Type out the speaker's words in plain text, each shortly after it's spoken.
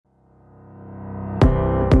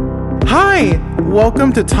Hi,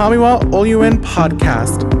 welcome to Tamiwa Oluen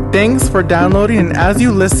Podcast. Thanks for downloading, and as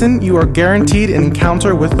you listen, you are guaranteed an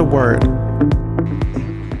encounter with the Word.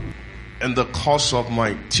 In the course of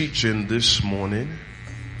my teaching this morning,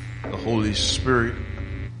 the Holy Spirit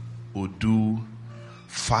will do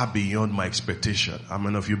far beyond my expectation. How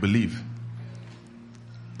many of you believe?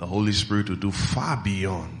 The Holy Spirit will do far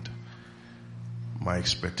beyond my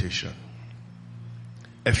expectation.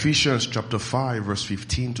 Ephesians chapter 5 verse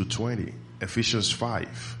 15 to 20. Ephesians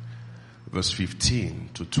 5 verse 15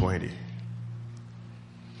 to 20.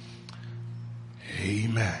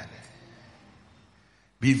 Amen.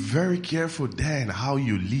 Be very careful then how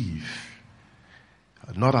you live,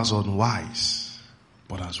 not as unwise,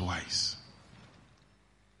 but as wise.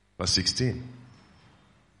 Verse 16.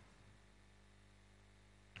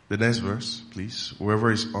 The next verse, please.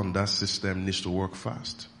 Whoever is on that system needs to work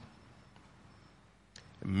fast.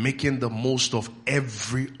 Making the most of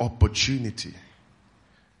every opportunity,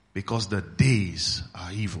 because the days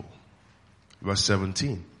are evil. Verse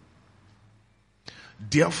 17.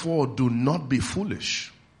 Therefore do not be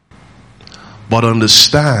foolish, but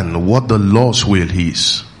understand what the Lord's will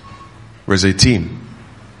is. Verse 18.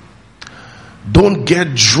 Don't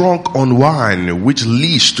get drunk on wine, which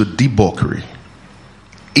leads to debauchery.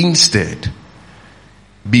 Instead,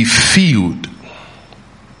 be filled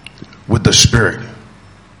with the Spirit.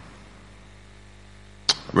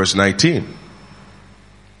 Verse 19.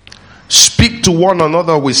 Speak to one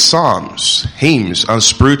another with psalms, hymns, and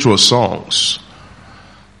spiritual songs.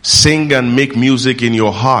 Sing and make music in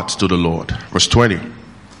your heart to the Lord. Verse 20.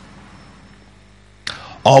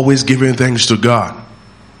 Always giving thanks to God,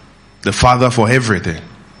 the Father, for everything,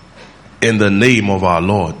 in the name of our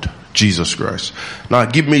Lord Jesus Christ. Now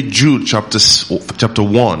give me Jude chapter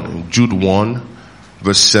 1. Jude 1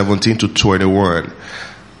 verse 17 to 21.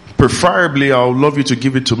 Preferably, I would love you to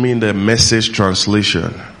give it to me in the Message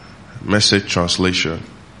translation. Message translation.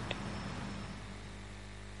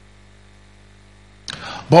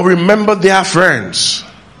 But remember, dear friends,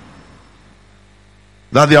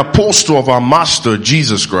 that the apostle of our Master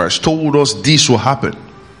Jesus Christ told us this will happen.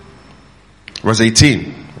 Verse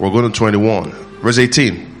 18. We're going to 21. Verse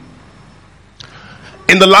 18.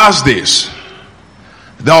 In the last days,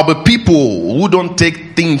 there will be people who don't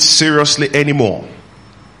take things seriously anymore.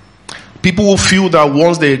 People who feel that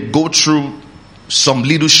once they go through some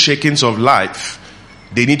little shakings of life,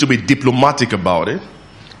 they need to be diplomatic about it.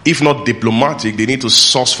 If not diplomatic, they need to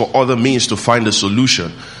source for other means to find a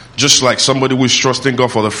solution. Just like somebody who is trusting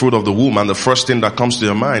God for the fruit of the womb, and the first thing that comes to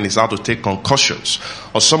their mind is how to take concussions.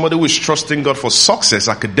 Or somebody who is trusting God for success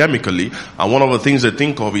academically, and one of the things they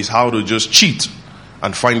think of is how to just cheat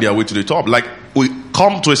and find their way to the top. Like, we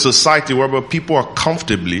come to a society where people are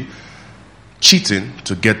comfortably cheating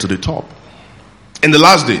to get to the top. In the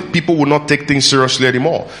last day, people will not take things seriously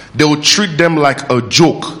anymore. They will treat them like a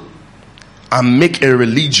joke and make a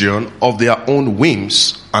religion of their own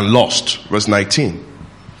whims and lust. Verse 19.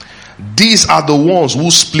 These are the ones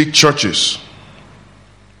who split churches.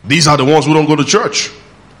 These are the ones who don't go to church.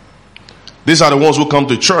 These are the ones who come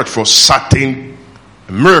to church for certain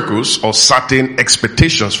miracles or certain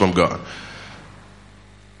expectations from God.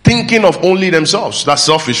 Thinking of only themselves. That's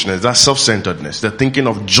selfishness. That's self-centeredness. They're thinking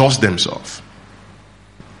of just themselves.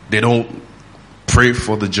 They don't pray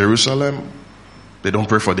for the Jerusalem. They don't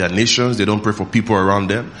pray for their nations. They don't pray for people around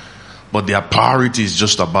them. But their priority is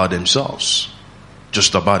just about themselves.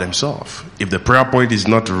 Just about themselves. If the prayer point is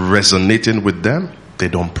not resonating with them, they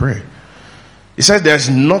don't pray. He said there's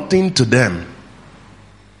nothing to them.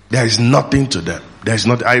 There is nothing to them. There's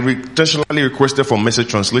not. I intentionally requested for Message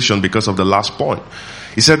translation because of the last point.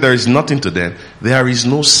 He said there is nothing to them. There is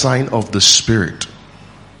no sign of the Spirit.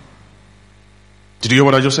 Did you hear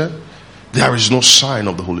what I just said? There is no sign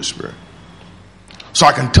of the Holy Spirit. So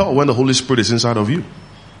I can tell when the Holy Spirit is inside of you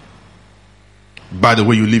by the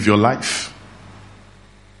way you live your life,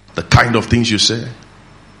 the kind of things you say,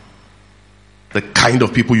 the kind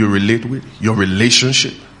of people you relate with, your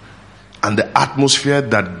relationship, and the atmosphere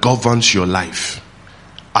that governs your life.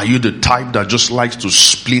 Are you the type that just likes to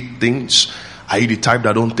split things? Are you the type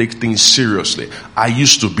that don't take things seriously? I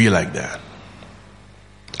used to be like that.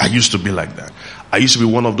 I used to be like that. I used to be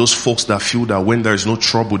one of those folks that feel that when there is no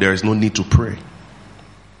trouble, there is no need to pray.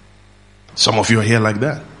 Some of you are here like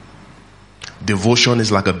that. Devotion is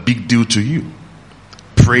like a big deal to you.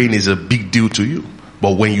 Praying is a big deal to you.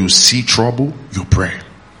 But when you see trouble, you pray.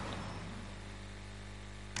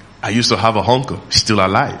 I used to have a uncle, still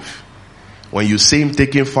alive. When you see him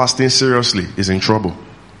taking fasting seriously, he's in trouble.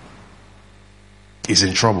 He's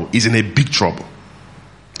in trouble. He's in a big trouble.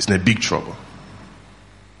 He's in a big trouble.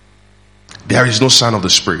 There is no sign of the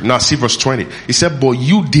Spirit. Now see verse 20. He said, but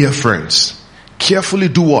you, dear friends, carefully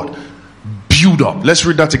do what? Build up. Let's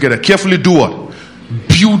read that together. Carefully do what?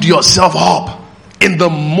 Build yourself up in the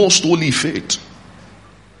most holy faith.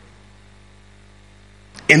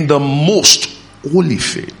 In the most holy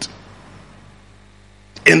faith.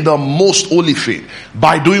 In the most holy faith.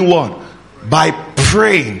 By doing what? By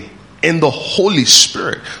praying in the Holy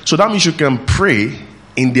Spirit. So that means you can pray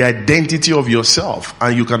in the identity of yourself,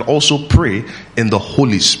 and you can also pray in the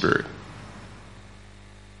Holy Spirit.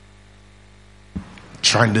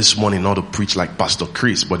 Trying this morning not to preach like Pastor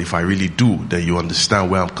Chris, but if I really do, then you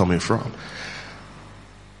understand where I'm coming from.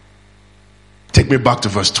 Take me back to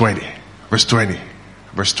verse 20. Verse 20.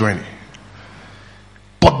 Verse 20.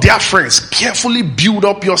 But dear friends, carefully build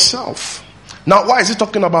up yourself. Now, why is he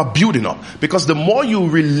talking about building up? Because the more you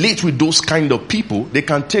relate with those kind of people, they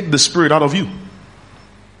can take the Spirit out of you.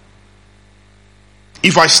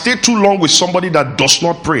 If I stay too long with somebody that does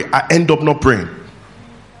not pray, I end up not praying.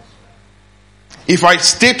 If I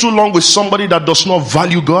stay too long with somebody that does not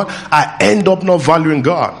value God, I end up not valuing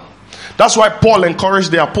God. That's why Paul encouraged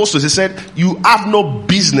the apostles. He said, you have no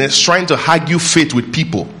business trying to argue faith with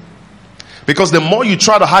people. Because the more you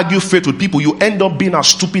try to argue faith with people, you end up being as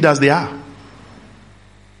stupid as they are.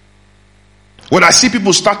 When I see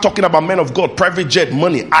people start talking about men of God, private jet,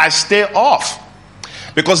 money, I stay off.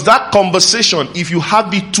 Because that conversation, if you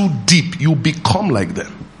have it too deep, you become like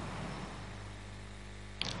them.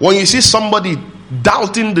 When you see somebody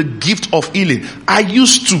doubting the gift of healing, I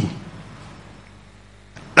used to.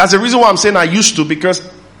 That's the reason why I'm saying I used to, because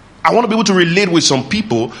I want to be able to relate with some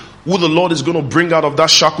people who the Lord is going to bring out of that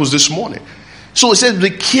shackles this morning. So it says, be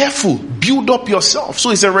careful, build up yourself. So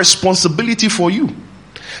it's a responsibility for you,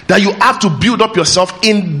 that you have to build up yourself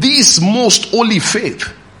in this most holy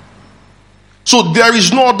faith. So there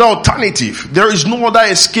is no other alternative. There is no other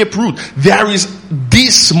escape route. There is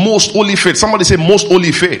this most holy faith. Somebody say most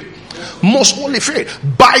holy faith. Most holy faith.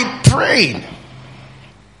 By praying.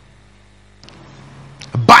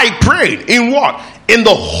 By praying. In what? In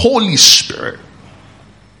the Holy Spirit.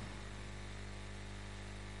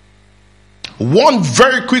 One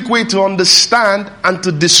very quick way to understand and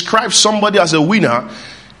to describe somebody as a winner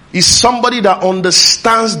is somebody that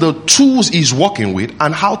understands the tools he's working with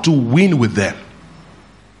and how to win with them.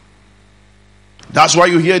 That's why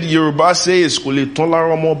you hear the Yoruba say,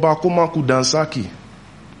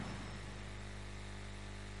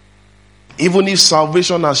 even if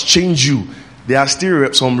salvation has changed you, there are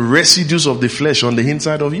still some residues of the flesh on the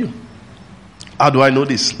inside of you. How do I know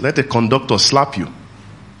this? Let a conductor slap you.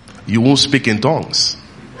 You won't speak in tongues.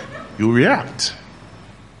 You react.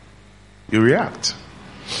 You react.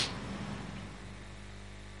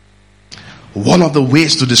 One of the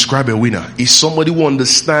ways to describe a winner is somebody who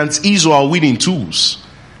understands his or her winning tools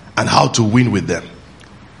and how to win with them.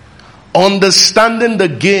 Understanding the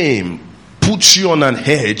game puts you on an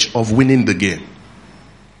edge of winning the game.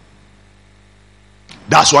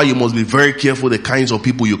 That's why you must be very careful the kinds of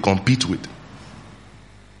people you compete with.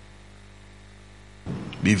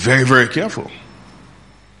 Be very, very careful.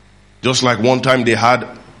 Just like one time they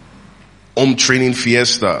had home training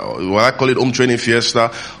fiesta, or I call it home training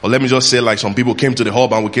fiesta, or let me just say like some people came to the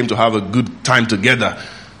hub and we came to have a good time together.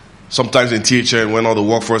 Sometimes in THN, when all the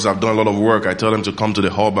workforce have done a lot of work, I tell them to come to the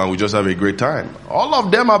hub and we just have a great time. All of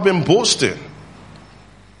them have been boasting.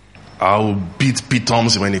 I will beat Pete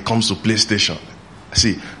Thompson when it comes to PlayStation.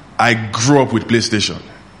 See, I grew up with PlayStation.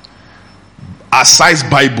 Aside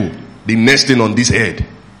Bible, the next thing on this head,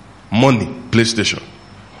 money, PlayStation.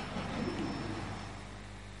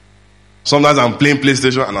 Sometimes I'm playing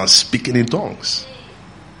PlayStation and I'm speaking in tongues.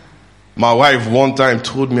 My wife one time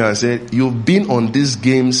told me and said, you've been on this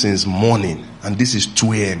game since morning and this is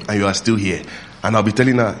 2 a.m. and you are still here. And I'll be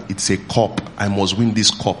telling her, it's a cup. I must win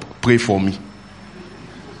this cup. Pray for me.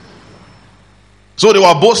 So they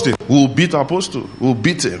were boasting. We'll beat Apostle. We'll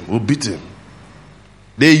beat him. We'll beat him.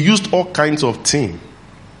 They used all kinds of things.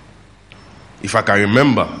 If I can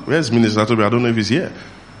remember, where's Minister Toby? I don't know if he's here.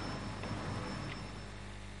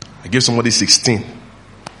 I gave somebody 16.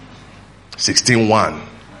 16-1.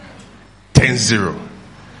 10-0.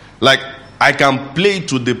 Like, I can play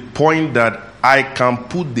to the point that I can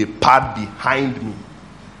put the pad behind me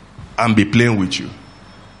and be playing with you.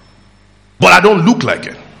 But I don't look like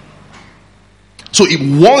it. So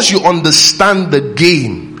once you understand the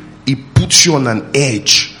game, it puts you on an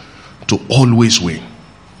edge to always win.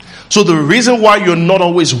 So the reason why you're not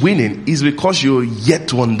always winning is because you're yet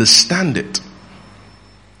to understand it.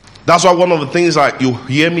 That's why one of the things that you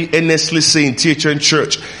hear me earnestly say in THN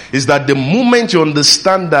Church is that the moment you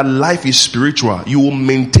understand that life is spiritual, you will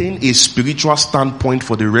maintain a spiritual standpoint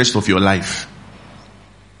for the rest of your life.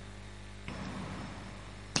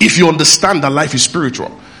 If you understand that life is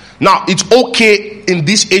spiritual. Now, it's okay in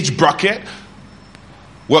this age bracket.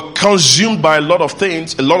 We're consumed by a lot of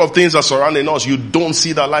things. A lot of things are surrounding us. You don't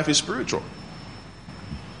see that life is spiritual.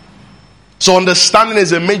 So understanding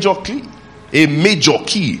is a major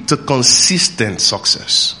key to consistent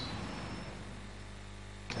success.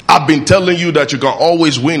 I've been telling you that you can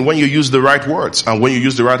always win when you use the right words and when you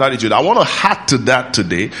use the right attitude. I want to add to that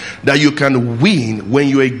today that you can win when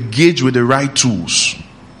you engage with the right tools.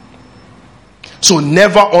 So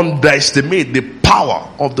never underestimate the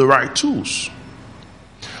power of the right tools.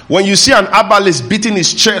 When you see an herbalist beating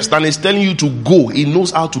his chest and he's telling you to go, he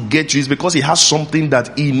knows how to get you. It's because he has something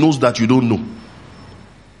that he knows that you don't know.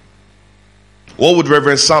 What would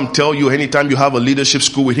Reverend Sam tell you anytime you have a leadership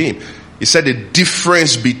school with him? He said the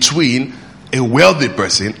difference between a wealthy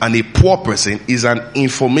person and a poor person is an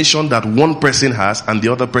information that one person has and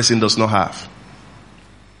the other person does not have.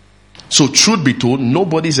 So truth be told,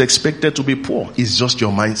 nobody is expected to be poor. It's just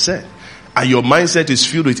your mindset. And your mindset is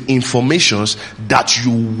filled with informations that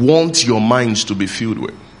you want your minds to be filled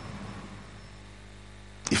with.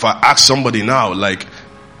 If I ask somebody now, like,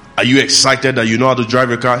 are you excited that you know how to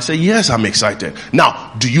drive a car? I say, yes, I'm excited.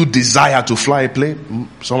 Now, do you desire to fly a plane?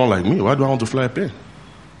 Someone like me, why do I want to fly a plane?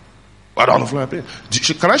 Why do I want to fly a plane?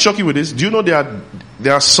 Can I shock you with this? Do you know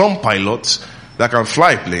there are some pilots that can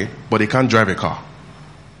fly a plane, but they can't drive a car?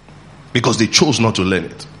 Because they chose not to learn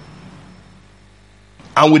it.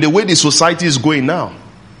 And with the way the society is going now,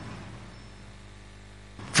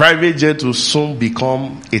 private jet will soon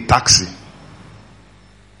become a taxi.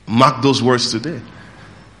 Mark those words today.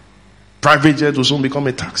 Private jet will soon become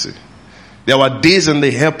a taxi. There were days in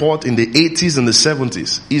the airport in the 80s and the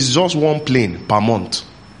 70s. It's just one plane per month.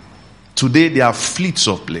 Today there are fleets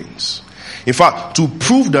of planes. In fact, to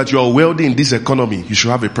prove that you are wealthy in this economy, you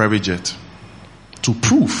should have a private jet. To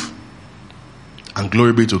prove. And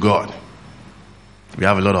glory be to God. We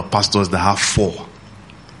have a lot of pastors that have 4,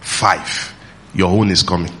 5. Your own is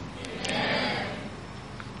coming.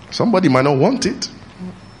 Somebody might not want it.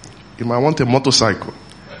 You might want a motorcycle.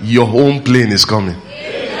 Your own plane is coming.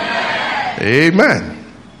 Amen.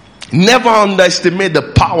 Never underestimate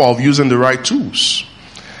the power of using the right tools.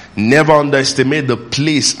 Never underestimate the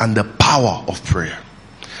place and the power of prayer.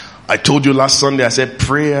 I told you last Sunday, I said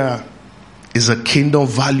prayer is a kingdom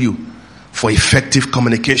value for effective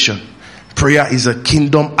communication. Prayer is a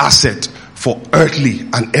kingdom asset for earthly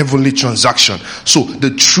and heavenly transaction. So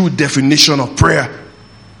the true definition of prayer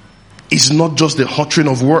is not just the uttering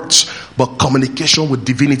of words, but communication with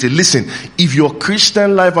divinity. Listen, if your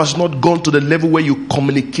Christian life has not gone to the level where you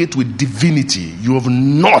communicate with divinity, you have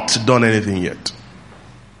not done anything yet.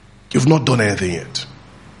 You've not done anything yet.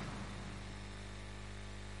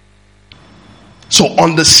 So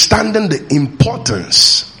understanding the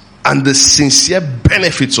importance and the sincere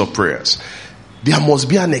benefits of prayers, there must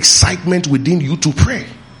be an excitement within you to pray.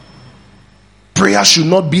 Prayer should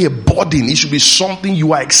not be a burden. It should be something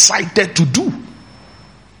you are excited to do.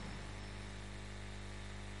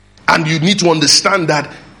 And you need to understand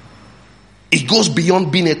that it goes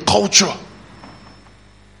beyond being a culture.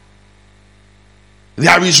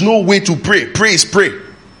 There is no way to pray. Pray is pray.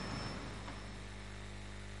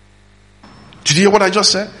 Did you hear what I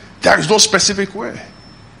just said? There is no specific way.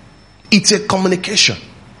 It's a communication.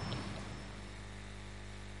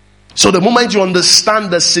 So the moment you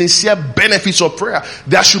understand the sincere benefits of prayer,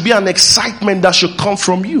 there should be an excitement that should come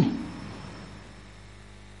from you.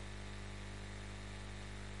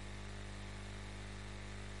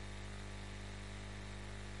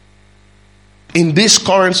 In this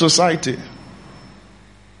current society,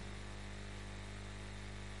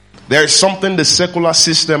 there is something the secular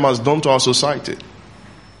system has done to our society.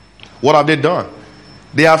 What have they done?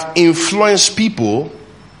 They have influenced people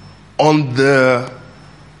on the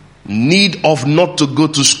need of not to go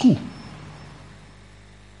to school.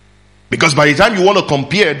 Because by the time you want to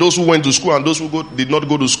compare those who went to school and those who did not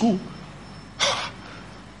go to school,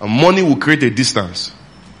 money will create a distance.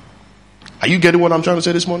 Are you getting what I'm trying to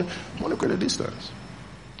say this morning? Money will create a distance.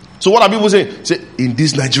 So what are people saying? Say, in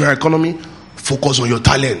this Nigerian economy, focus on your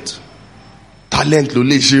talent. Talent,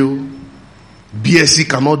 Lolesio. BSc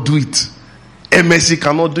cannot do it. MSc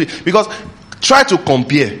cannot do it. Because try to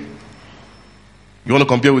compare. You want to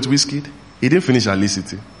compare with Wizkid? He didn't finish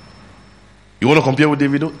Alicity. You want to compare with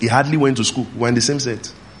Davido? He hardly went to school. We're in the same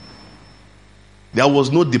set. There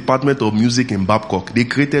was no department of music in Babcock. They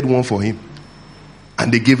created one for him.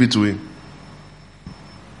 And they gave it to him.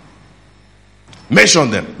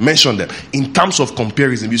 Mention them. In terms of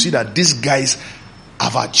comparison, you see that these guys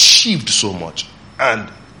have achieved so much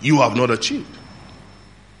and you have not achieved.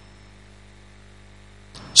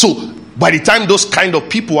 So, by the time those kind of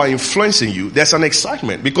people are influencing you, there's an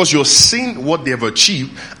excitement because you're seeing what they've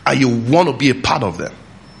achieved and you want to be a part of them.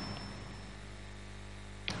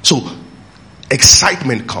 So,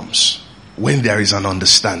 excitement comes when there is an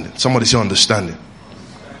understanding. Somebody say understanding.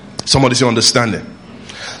 Somebody say understanding.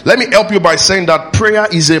 Let me help you by saying that prayer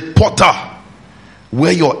is a portal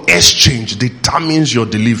where your exchange determines your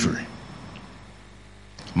delivery.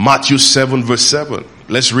 Matthew 7 verse 7.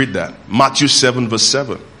 Let's read that. Matthew 7 verse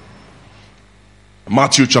 7.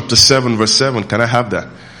 Matthew chapter 7 verse 7. Can I have that?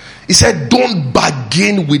 He said, don't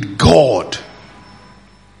bargain with God.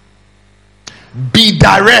 Be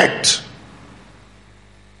direct.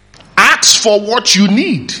 Ask for what you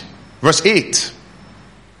need. Verse 8.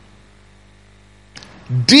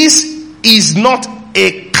 This is not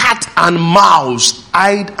a cat and mouse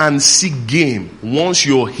hide and seek game. Once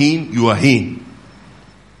you're in, you are in.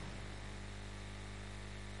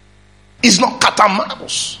 It's not cat and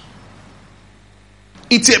mouse.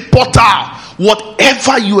 It's a portal.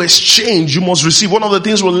 Whatever you exchange, you must receive. One of the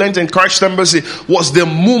things we learned in Christ Embassy was the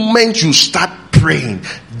moment you start praying,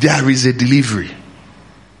 there is a delivery.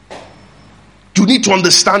 You need to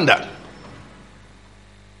understand that.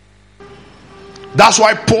 That's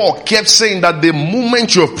why Paul kept saying that the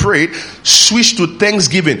moment you have prayed, switch to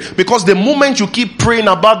thanksgiving. Because the moment you keep praying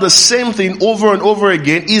about the same thing over and over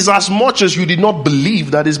again is as much as you did not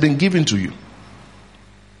believe that it's been given to you.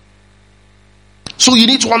 So you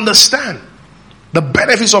need to understand the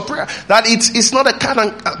benefits of prayer. That it's not a cat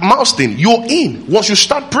and mouse thing. You're in. Once you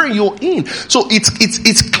start praying, you're in. So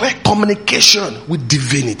it's clear communication with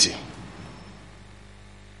divinity.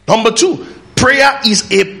 Number 2, prayer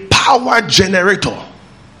is a power generator.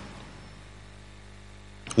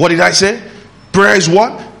 What did I say? Prayer is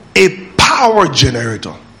what? A power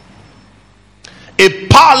generator. A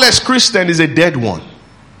powerless Christian is a dead one.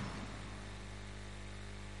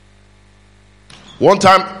 One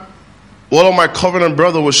time, one of my covenant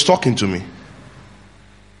brother was talking to me.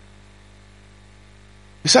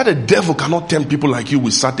 He said the devil cannot tempt people like you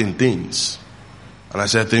with certain things. And I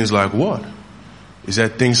said, things like what? He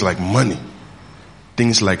said things like money.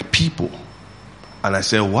 Things like people. And I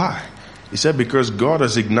said, why? He said, because God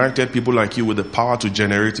has ignited people like you with the power to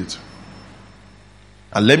generate it.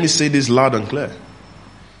 And let me say this loud and clear.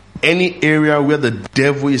 Any area where the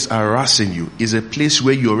devil is harassing you is a place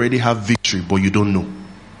where you already have victory, but you don't know.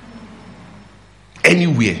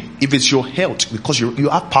 Anywhere. If it's your health, because you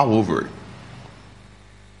have power over it.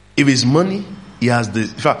 If it's money, he has the... In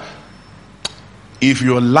fact, if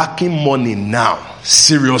you're lacking money now,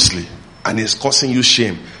 seriously, and it's causing you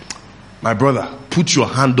shame, my brother, put your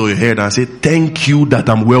hand on your head and say, thank you that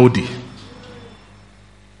I'm wealthy.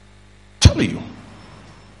 Telling you.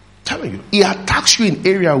 He attacks you in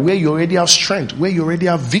area where you already have strength, where you already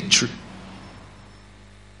have victory.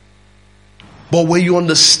 But when you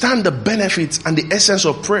understand the benefits and the essence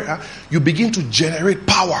of prayer, you begin to generate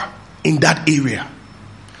power in that area.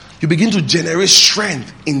 You begin to generate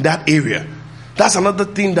strength in that area. That's another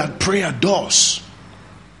thing that prayer does.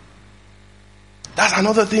 That's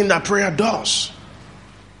another thing that prayer does.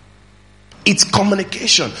 It's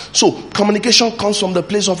communication. So communication comes from the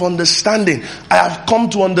place of understanding. I have come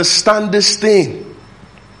to understand this thing.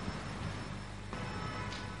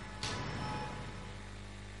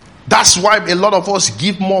 That's why a lot of us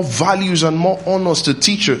give more values and more honors to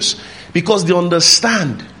teachers, because they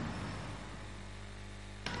understand.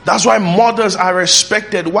 That's why mothers are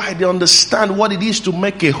respected. Why? They understand what it is to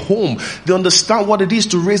make a home. They understand what it is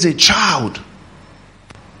to raise a child.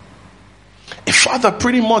 A father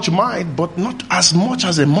pretty much might, but not as much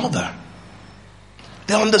as a mother.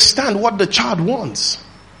 They understand what the child wants.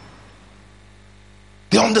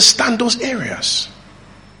 They understand those areas.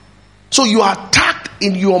 So you are attacked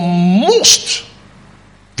in your most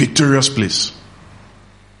victorious place.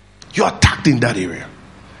 You are attacked in that area.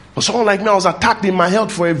 For someone like me, I was attacked in my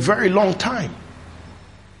health for a very long time.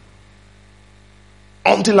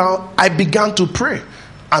 Until I began to pray.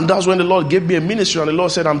 And that's when the Lord gave me a ministry, and the Lord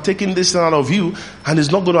said, I'm taking this out of you, and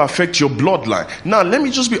it's not going to affect your bloodline. Now, let me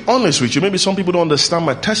just be honest with you. Maybe some people don't understand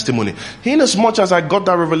my testimony. In as much as I got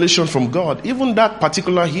that revelation from God, even that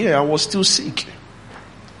particular year, I was still sick.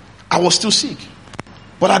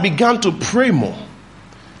 But I began to pray more.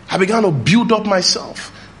 I began to build up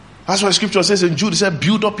myself. That's why scripture says in Jude, it said,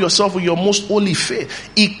 build up yourself with your most holy faith.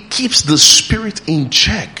 It keeps the spirit in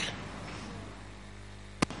check.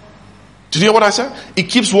 Did you hear what I said? It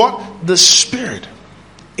keeps what? The spirit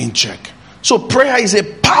in check. So prayer is a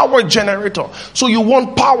power generator. So you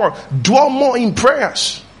want power, dwell more in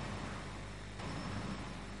prayers.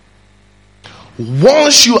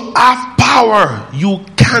 Once you have power, you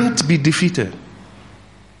can't be defeated.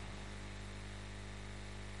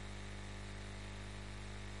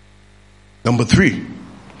 Number 3.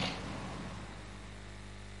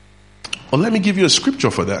 Well, let me give you a scripture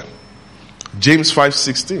for that. James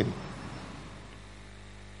 5:16.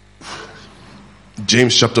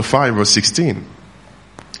 James chapter 5 verse 16.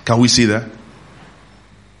 Can we see that?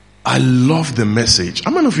 I love the Message.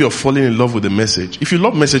 How many of you are falling in love with the Message? If you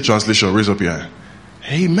love Message translation, raise up your hand.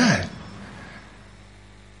 Amen.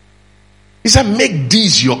 He said, make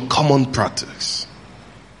these your common practice.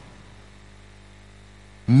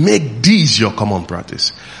 Make these your common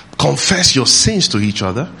practice. Confess your sins to each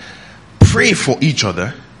other. Pray for each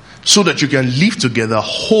other so that you can live together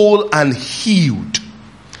whole and healed.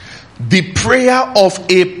 The prayer of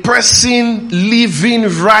a person living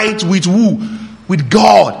right with who? With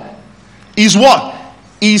God. Is what?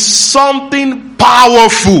 Is something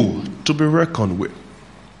powerful to be reckoned with.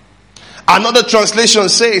 Another translation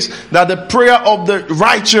says that the prayer of the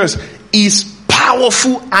righteous is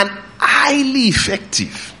powerful and highly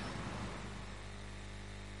effective.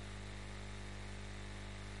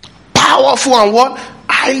 Powerful and what?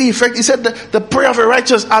 Highly effective. He said that the prayer of a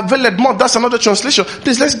righteous availeth more. That's another translation.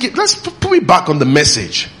 Please, let's put it back on the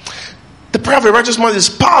Message. The prayer of a righteous man is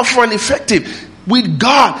powerful and effective. With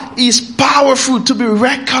God is powerful to be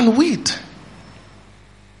reckoned with.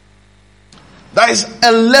 There is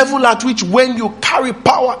a level at which when you carry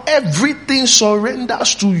power, everything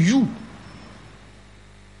surrenders to you.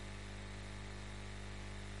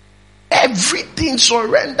 Everything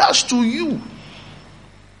surrenders to you.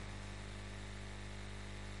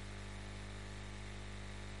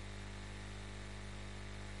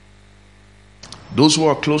 Those who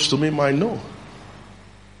are close to me might know.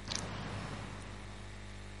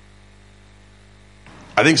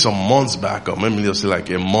 I think some months back, or maybe just like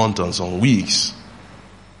a month and some weeks,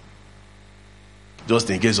 just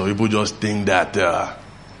in case some people just think that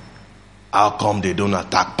how come they don't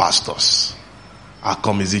attack pastors? How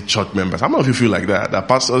come is it church members? How many of you feel like that? That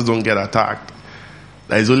pastors don't get attacked?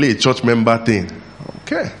 That is only a church member thing.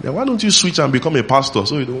 Okay, then why don't you switch and become a pastor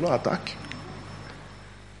so you don't attack?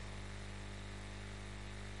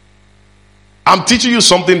 I'm teaching you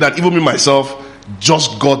something that even me myself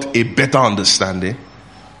just got a better understanding,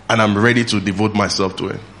 and I'm ready to devote myself to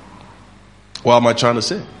it. What am I trying to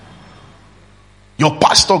say? Your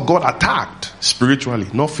pastor got attacked spiritually,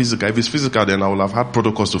 not physically. If it's physical, then I would have had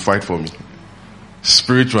protocols to fight for me.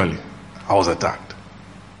 Spiritually, I was attacked.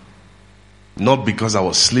 Not because I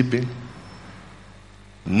was sleeping.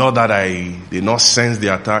 Not that I did not sense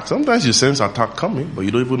the attack. Sometimes you sense attack coming, but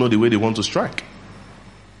you don't even know the way they want to strike.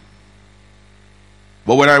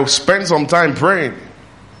 But when I spent some time praying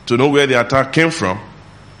to know where the attack came from,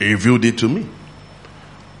 He revealed it to me.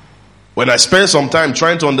 When I spent some time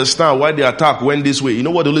trying to understand why the attack went this way, you know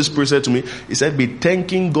what the Holy Spirit said to me? He said, be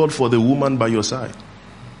thanking God for the woman by your side.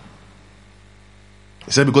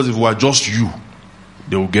 He said, because if it were just you,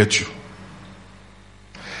 they will get you.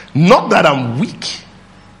 Not that I'm weak.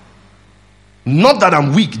 Not that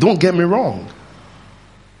I'm weak, don't get me wrong.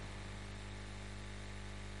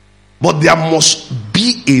 But there must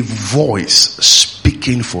be a voice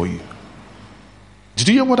speaking for you. Did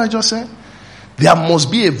you hear what I just said? There must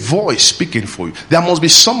be a voice speaking for you. There must be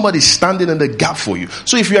somebody standing in the gap for you.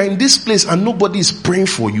 So if you are in this place and nobody is praying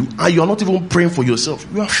for you, and you are not even praying for yourself,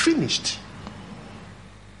 you are finished.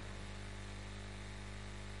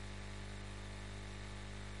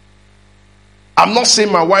 I'm not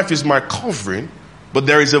saying my wife is my covering, but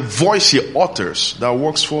there is a voice she utters that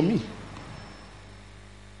works for me.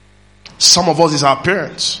 Some of us is our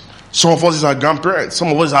parents. Some of us is our grandparents. Some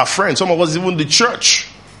of us is our friends. Some of us is even the church.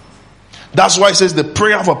 That's why it says the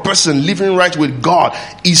prayer of a person living right with God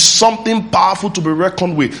is something powerful to be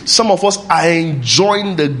reckoned with. Some of us are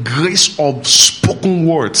enjoying the grace of spoken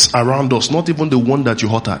words around us, not even the one that you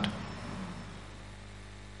uttered.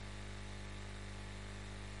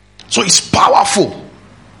 So it's powerful.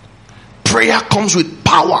 Prayer comes with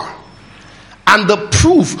power. And the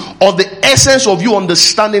proof of the essence of you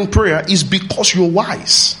understanding prayer is because you're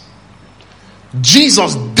wise.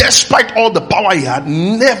 Jesus, despite all the power he had,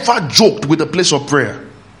 never joked with the place of prayer.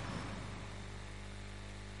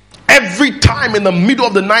 Every time in the middle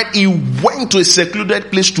of the night, he went to a secluded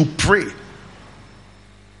place to pray.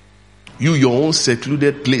 Your own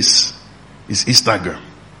secluded place is Instagram.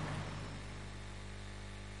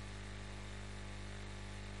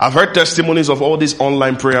 I've heard testimonies of all these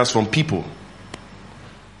online prayers from people.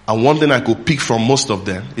 And one thing I could pick from most of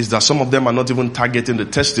them is that some of them are not even targeting the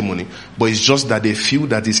testimony, but it's just that they feel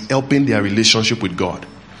that it's helping their relationship with God.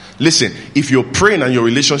 Listen, if you're praying and your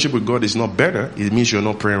relationship with God is not better, it means you're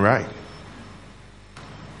not praying right.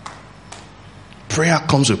 Prayer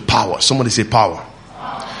comes with power. Somebody say power.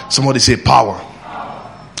 Somebody say power.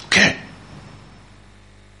 Okay.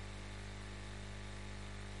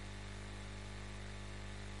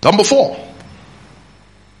 Number 4.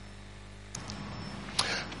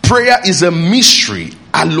 Prayer is a mystery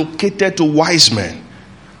allocated to wise men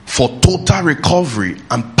for total recovery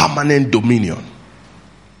and permanent dominion.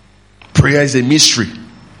 Prayer is a mystery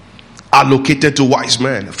allocated to wise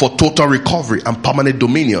men for total recovery and permanent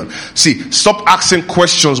dominion. See, stop asking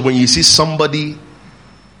questions when you see somebody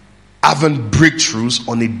having breakthroughs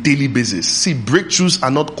on a daily basis. See, breakthroughs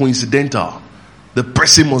are not coincidental. The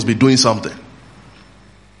person must be doing something.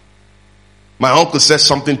 My uncle says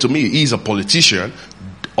something to me. He's a politician,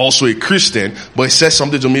 also a Christian, but he says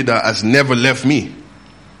something to me that has never left me.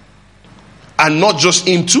 And not just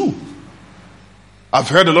him too. I've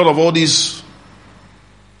heard a lot of all these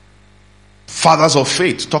fathers of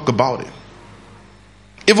faith talk about it.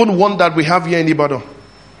 Even one that we have here in Ibadan,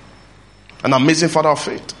 an amazing father of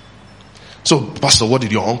faith. So, Pastor, what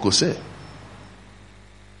did your uncle say?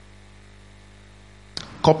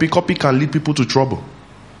 Copy can lead people to trouble.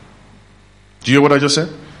 Do you hear what I just said?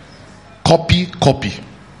 Copy.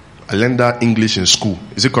 I learned that English in school.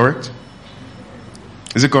 Is it correct?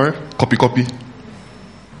 Is it correct? Copy.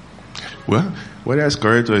 Well, whether it's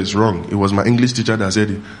correct or it's wrong, it was my English teacher that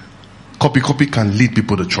said it. Copy can lead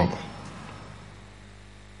people to trouble.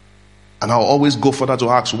 And I'll always go further to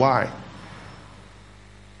ask why.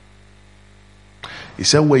 He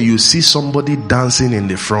said, when you see somebody dancing in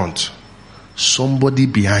the front, somebody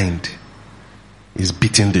behind is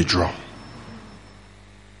beating the drum.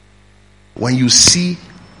 When you see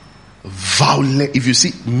violent, if you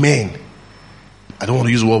see men, I don't want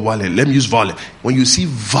to use the word violent, let me use violent. When you see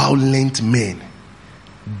violent men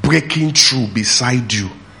breaking through beside you,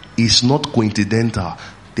 it's not coincidental.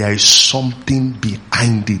 There is something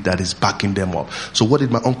behind it that is backing them up. So what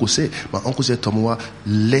did my uncle say? My uncle said, Tomowa,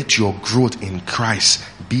 let your growth in Christ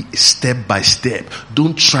be step by step.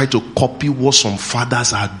 Don't try to copy what some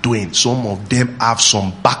fathers are doing. Some of them have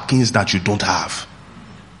some backings that you don't have.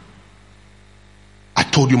 I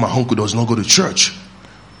told you my uncle does not go to church.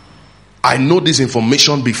 I know this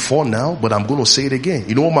information before now, but I'm going to say it again.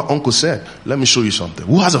 You know what my uncle said? Let me show you something.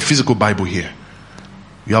 Who has a physical Bible here?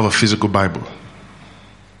 You have a physical Bible.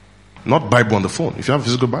 Not Bible on the phone. If you have a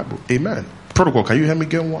physical Bible. Amen. Protocol, can you help me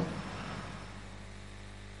get one?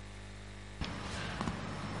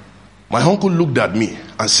 My uncle looked at me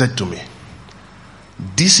and said to me,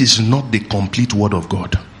 this is not the complete word of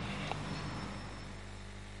God.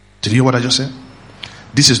 Did you hear what I just said?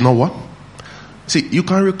 This is not what? See, you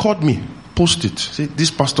can record me. Post it. See,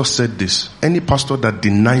 this pastor said this. Any pastor that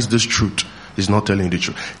denies this truth is not telling the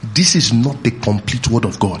truth. This is not the complete word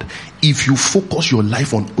of God. If you focus your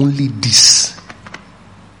life on only this,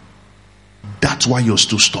 that's why you're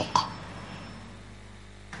still stuck.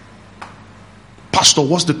 Pastor,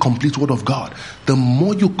 what's the complete word of God? The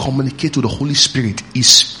more you communicate to the Holy Spirit, it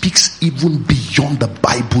speaks even beyond the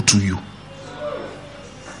Bible to you.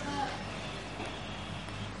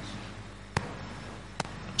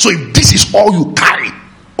 So if this is all you carry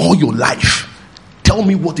all your life, tell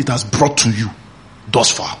me what it has brought to you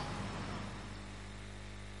thus far.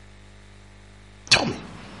 Tell me.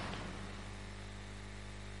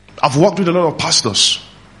 I've worked with a lot of pastors.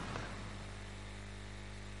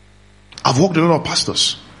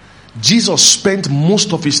 Jesus spent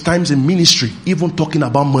most of his times in ministry, even talking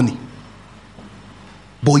about money.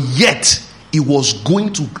 But yet, he was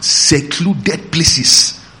going to secluded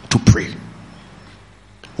places to pray.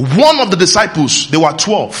 One of the disciples, they were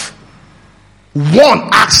 12. One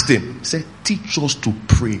asked him, said, teach us to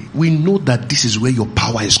pray. We know that this is where your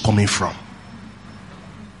power is coming from.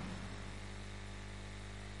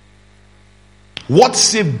 What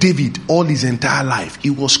saved David all his entire life? He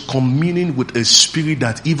was communing with a spirit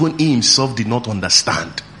that even he himself did not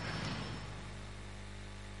understand.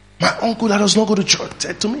 My uncle that does not go to church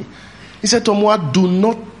said to me, he said, Tomowa, do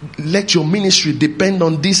not let your ministry depend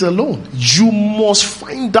on this alone. You must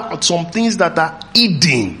find out some things that are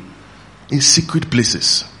hidden in secret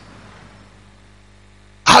places.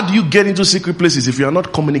 How do you get into secret places if you are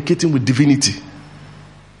not communicating with divinity?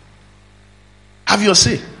 Have your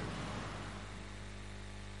say.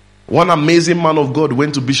 One amazing man of God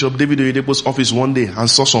went to Bishop David Oyedepo's office one day and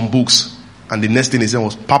saw some books. And the next thing he said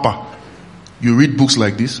was, Papa, you read books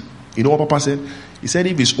like this? You know what Papa said? He said,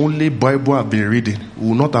 if it's only Bible I've been reading, we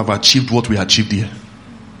will not have achieved what we achieved here.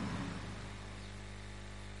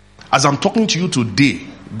 As I'm talking to you today,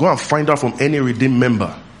 go and find out from any redeemed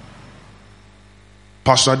member.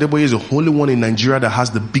 Pastor Adeboye is the only one in Nigeria that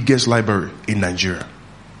has the biggest library in Nigeria.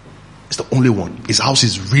 It's the only one. His house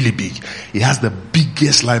is really big. He has the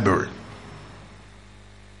biggest library.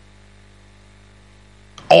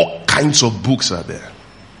 All kinds of books are there.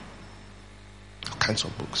 All kinds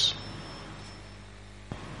of books.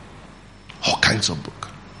 All kinds of books.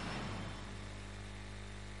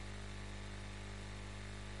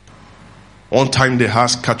 One time they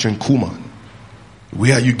asked Catherine Kuhlman,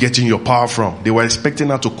 where are you getting your power from? They were expecting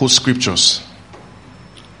her to quote scriptures.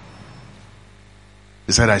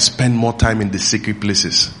 They said, I spend more time in the secret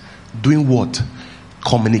places. Doing what?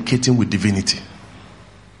 Communicating with divinity.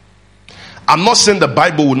 I'm not saying the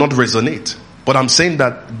Bible will not resonate, but I'm saying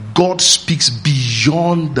that God speaks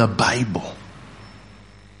beyond the Bible.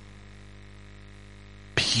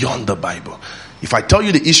 Beyond the Bible. If I tell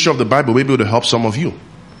you the history of the Bible, maybe it will help some of you.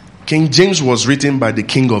 King James was written by the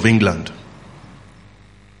King of England.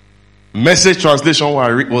 Message translation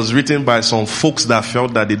was written by some folks that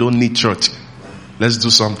felt that they don't need church. Let's do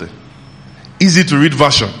something. Easy to read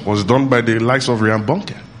version was done by the likes of Ryan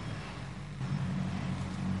Bunker.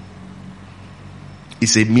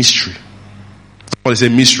 It's a mystery. What is a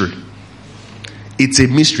mystery? It's a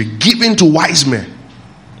mystery given to wise men.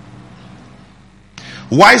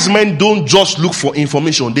 Wise men don't just look for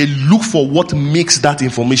information. They look for what makes that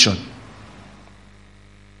information.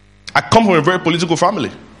 I come from a very political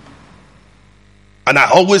family. And I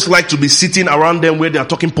always like to be sitting around them where they are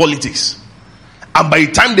talking politics. And by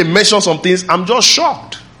the time they mention some things, I'm just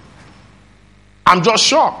shocked. I'm just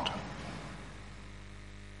shocked.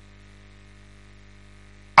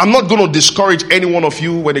 I'm not going to discourage any one of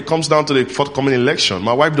you when it comes down to the forthcoming election.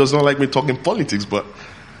 My wife does not like me talking politics, but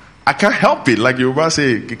I can't help it. Like Yoruba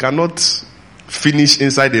say, you cannot finish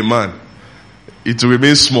inside a man. It will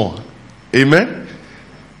remain small. Amen?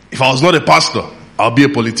 If I was not a pastor, I'll be a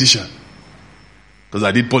politician. Because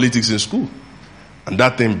I did politics in school. And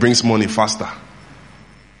that thing brings money faster.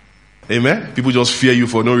 Amen? People just fear you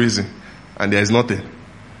for no reason. And there is nothing.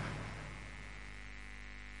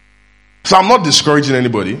 So I'm not discouraging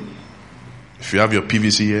anybody. If you have your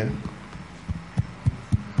PVC here,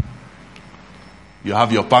 you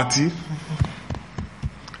have your party,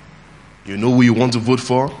 you know who you want to vote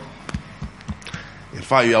for. In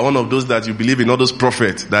fact, you are one of those that you believe in all those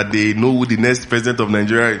prophets, that they know who the next president of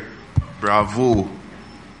Nigeria is. Bravo.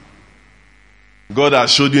 God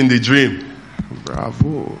has showed you in the dream.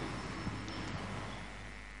 Bravo.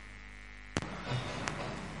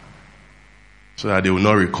 So that they will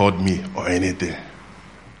not record me or anything.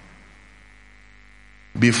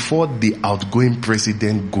 Before the outgoing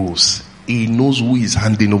president goes, he knows who he's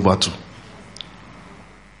handing over to.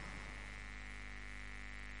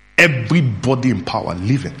 Everybody in power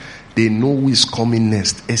living, they know who is coming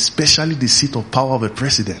next, especially the seat of power of a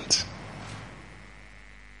president.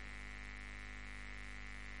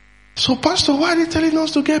 So, Pastor, why are they telling us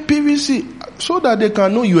to get PVC? So that they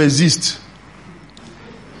can know you exist.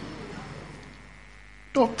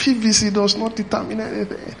 Your PVC does not determine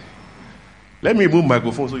anything. Let me move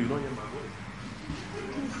microphone so you don't hear my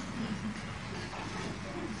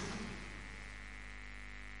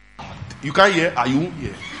voice. You can't hear, are you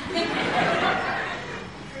here?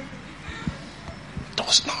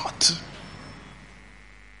 Does not.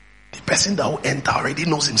 The person that will enter already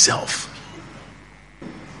knows himself.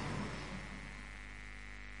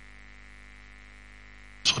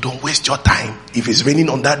 So don't waste your time. If it's raining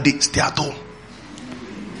on that day, stay at home.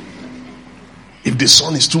 If the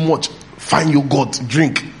sun is too much, find your God,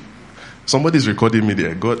 drink. Somebody's recording me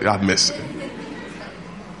there. God have mercy.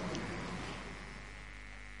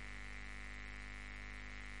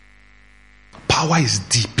 Power is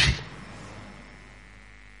deep.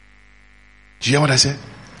 Do you hear what I said?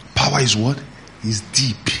 Power is what? Is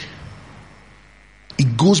deep.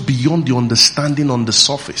 It goes beyond the understanding on the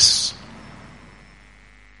surface.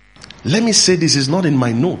 Let me say this is not in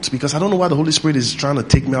my note, because I don't know why the Holy Spirit is trying to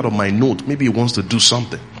take me out of my note. Maybe he wants to do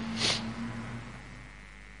something.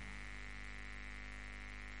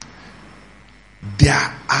 There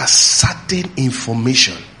are certain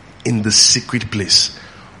information in the secret place.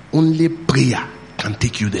 Only prayer can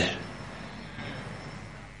take you there.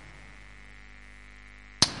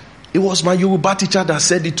 It was my Yoruba teacher that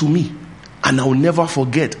said it to me. And I will never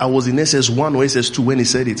forget. I was in SS1 or SS2 when he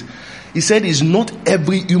said it. He said, it's not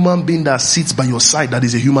every human being that sits by your side that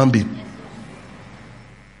is a human being.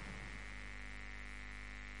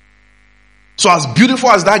 So as beautiful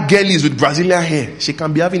as that girl is with Brazilian hair, she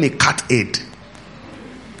can be having a cat head.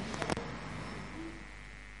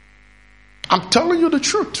 I'm telling you the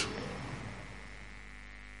truth.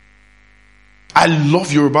 I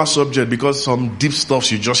love Yoruba subject because some deep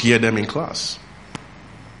stuffs you just hear them in class.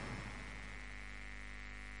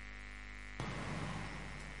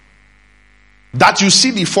 That you see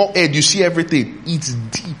the forehead, you see everything. It's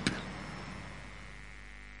deep.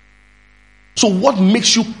 So what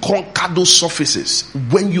makes you conquer those surfaces?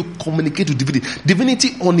 When you communicate with divinity. Divinity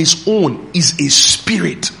on its own is a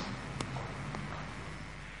spirit.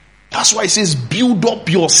 That's why it says build up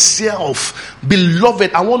yourself.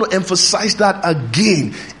 Beloved, I want to emphasize that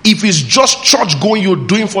again. If it's just church going you're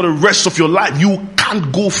doing for the rest of your life, you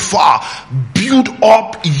can't go far. Build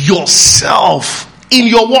up yourself. In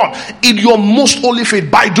your what? In your most holy faith.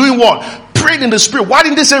 By doing what? Praying in the spirit. Why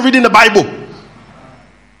didn't they say reading the Bible?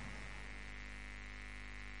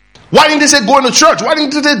 Why didn't they say going to church? Why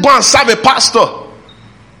didn't they go and serve a pastor?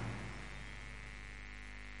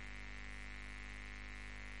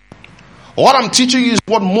 What I'm teaching you is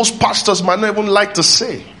what most pastors might not even like to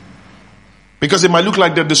say. Because it might look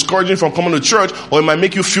like they're discouraging from coming to church, or it might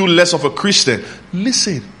make you feel less of a Christian.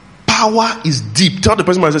 Listen, power is deep. Tell the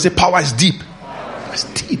person as I say, power is deep. It's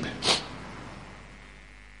deep.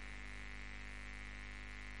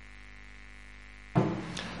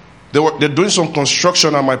 They're doing some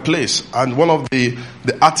construction at my place, and one of the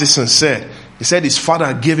artisans said, his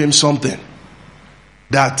father gave him something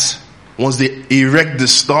that once they erect the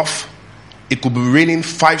stuff, it could be raining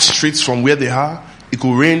 5 streets from where they are. It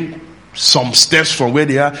could rain some steps from where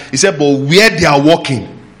they are. He said, but where they are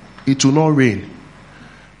walking, it will not rain.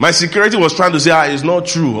 My security was trying to say, it's not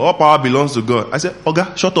true. All power belongs to God. I said,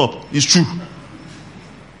 Oga, shut up. It's true.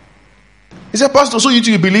 He said, Pastor, so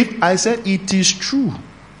you believe? I said, it is true.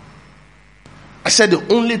 I said,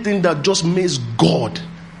 the only thing that just makes God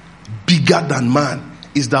bigger than man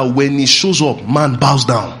is that when he shows up, man bows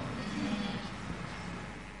down.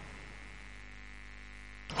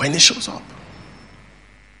 When he shows up.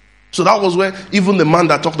 So that was where even the man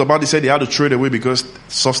that talked about, he said he had to throw it away because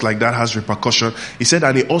stuff like that has repercussion. He said,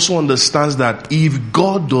 and he also understands that if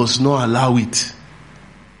God does not allow it,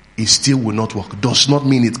 it still will not work. Does not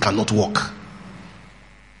mean it cannot work.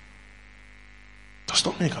 Does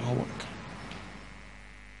not mean it cannot work.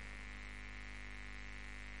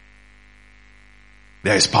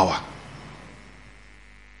 There is power.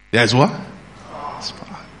 There is what? It's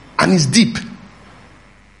power. And it's deep.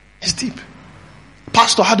 It's deep.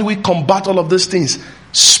 Pastor, how do we combat all of these things?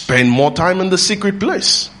 Spend more time in the secret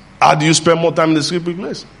place. How do you spend more time in the secret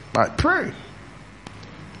place? By praying.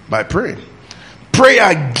 By praying.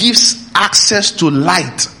 Prayer gives access to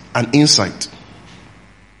light and insight.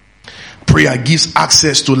 Prayer gives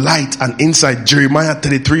access to light and insight. Jeremiah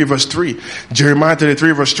 33 verse 3. Jeremiah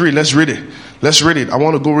 33 verse 3. Let's read it. Let's read it. I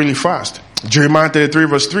want to go really fast. Jeremiah 33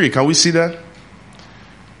 verse 3. Can we see that?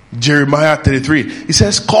 Jeremiah 33. It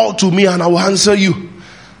says, call to me and I will answer you.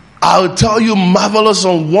 I'll tell you marvelous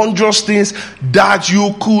and wondrous things that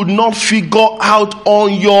you could not figure out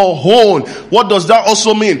on your own. What does that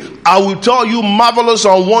also mean? I will tell you marvelous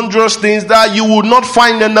and wondrous things that you would not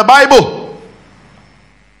find in the Bible.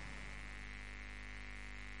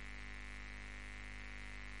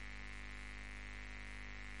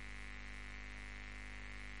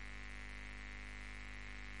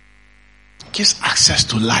 Gives access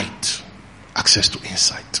to light, access to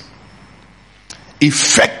insight.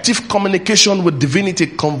 Effective communication with divinity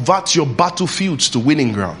converts your battlefields to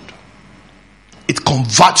winning ground. It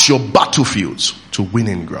converts your battlefields to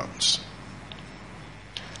winning grounds.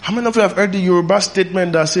 How many of you have heard the Yoruba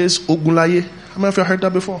statement that says Ogunlaye? How many of you have heard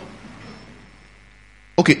that before?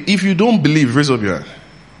 Okay, if you don't believe, raise up your hand.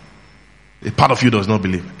 A part of you does not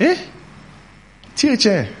believe.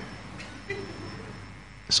 THN.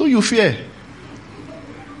 So you fear.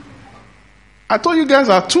 I thought you guys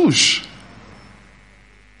are tush.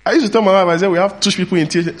 I used to tell my wife, I said, we have tush people in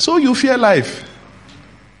THN. So you fear life.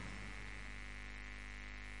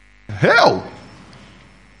 Hell.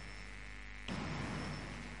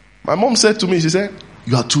 My mom said to me, she said,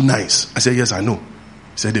 you are too nice. I said, yes, I know.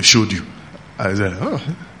 She said, they've showed you. I said,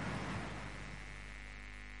 oh.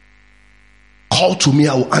 Call to me,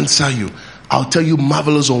 I will answer you. I'll tell you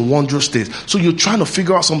marvelous and wondrous things. So you're trying to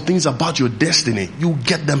figure out some things about your destiny. You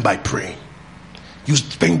get them by praying. You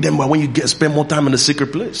spend them by when you spend more time in the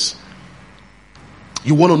secret place.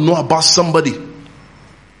 You want to know about somebody.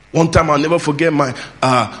 One time I'll never forget was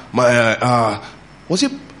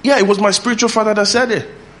it? Yeah, it was my spiritual father that said it.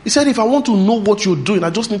 He said, if I want to know what you're doing,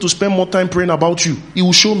 I just need to spend more time praying about you. He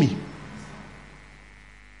will show me.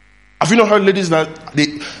 Have you not heard ladies that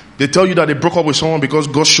they tell you that they broke up with someone because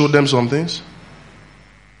God showed them some things?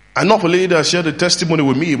 I know of a lady that shared a testimony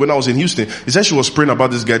with me when I was in Houston. He said she was praying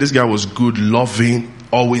about this guy. This guy was good, loving,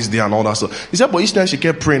 always there and all that stuff. He said, but each time she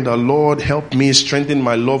kept praying that, Lord, help me strengthen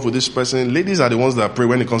my love with this person. Ladies are the ones that pray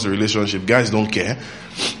when it comes to relationship. Guys don't care.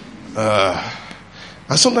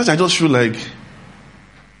 And sometimes I just feel like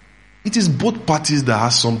it is both parties that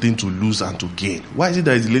have something to lose and to gain. Why is it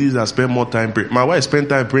that it's the ladies that spend more time praying? My wife spent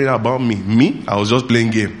time praying about me. Me, I was just playing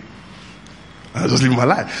game. I was just living my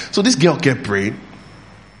life. So this girl kept praying.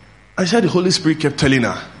 And she said the Holy Spirit kept telling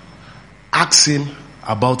her, ask him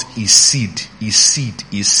about his seed. His seed.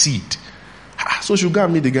 His seed. So she would go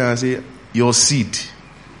and meet the guy and say, your seed.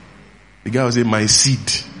 The guy would say, my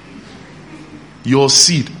seed. Your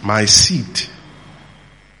seed. My seed.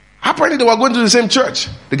 Apparently they were going to the same church.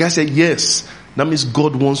 The guy said, yes. That means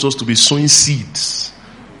God wants us to be sowing seeds.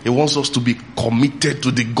 He wants us to be committed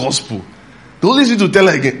to the gospel. The Holy Spirit to tell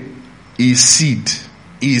her again, his seed.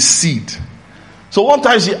 His seed. So one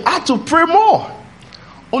time she had to pray more.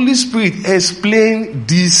 Holy Spirit explain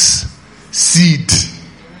this seed.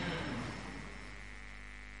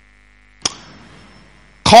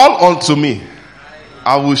 Call unto me.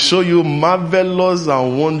 I will show you marvelous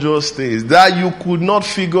and wondrous things that you could not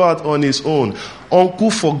figure out on his own. Uncle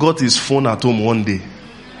forgot his phone at home one day.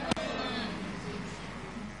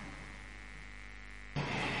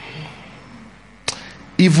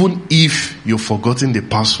 Even if you've forgotten the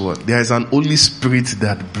password, there is an Holy Spirit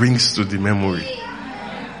that brings to the memory.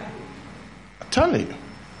 I'm telling you.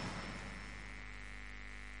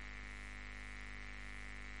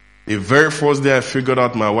 The very first day I figured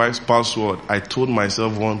out my wife's password, I told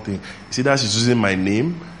myself one thing. See that she's using my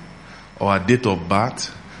name, or her date of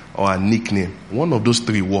birth, or her nickname. One of those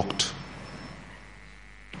three worked.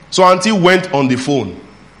 So auntie went on the phone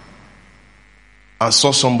and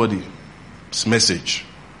saw somebody's message.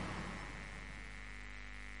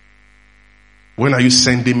 When are you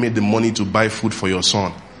sending me the money to buy food for your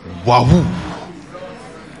son? Wahoo!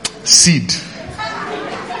 Seed.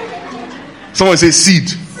 Someone say seed.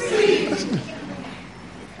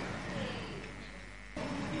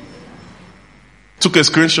 Took a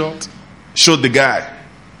screenshot, showed the guy.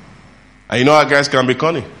 And you know how guys can be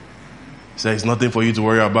cunning. He said, it's nothing for you to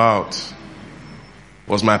worry about. It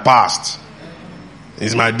was my past.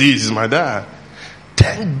 It's my this, it's my that.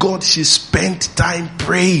 Thank God she spent time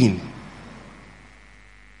praying.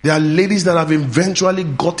 There are ladies that have eventually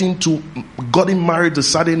gotten married to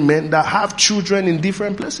certain men that have children in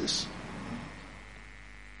different places.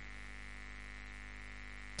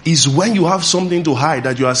 It's when you have something to hide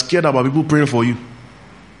that you are scared about people praying for you.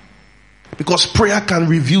 Because prayer can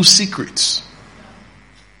reveal secrets.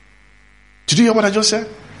 Did you hear what I just said?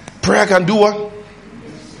 Prayer can do what?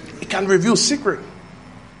 It can reveal secret.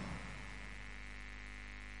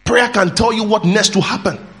 Prayer can tell you what next to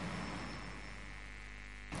happen.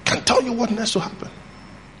 Can tell you what next to happen.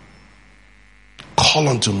 Call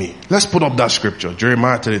unto me. Let's put up that scripture.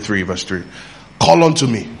 Jeremiah 33 verse 3. Call unto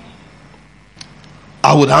me.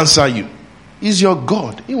 I would answer you. He's your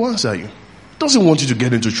God. He will answer you. Doesn't want you to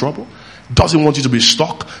get into trouble. Doesn't want you to be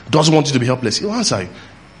stuck. Doesn't want you to be helpless. He'll answer you.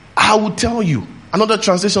 I will tell you. Another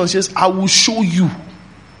translation says, I will show you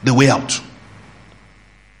the way out.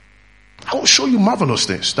 I will show you marvelous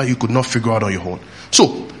things that you could not figure out on your own.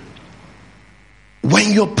 So,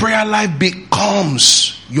 when your prayer life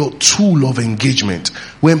becomes your tool of engagement,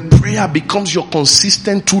 when prayer becomes your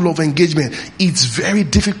consistent tool of engagement, it's very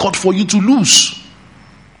difficult for you to lose.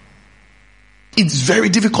 It's very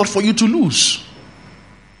difficult for you to lose.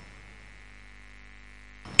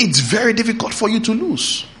 It's very difficult for you to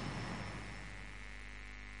lose.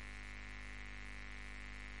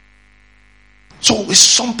 So it's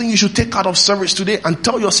something you should take out of service today and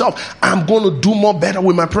tell yourself, I'm going to do more better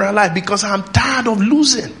with my prayer life because I'm tired of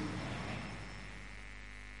losing.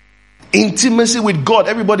 Intimacy with God.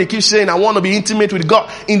 Everybody keeps saying, I want to be intimate with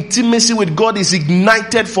God. Intimacy with God is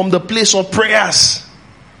ignited from the place of prayers.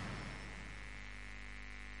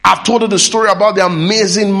 I've told you the story about the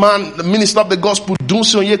amazing man, the minister of the gospel,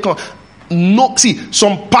 Dunsin Oyekan. No, see,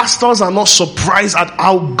 some pastors are not surprised at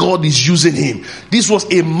how God is using him. This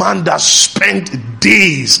was a man that spent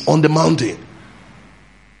days on the mountain.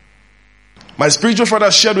 My spiritual father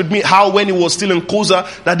shared with me how when he was still in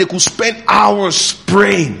Koza, that they could spend hours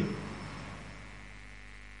praying.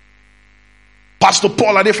 Pastor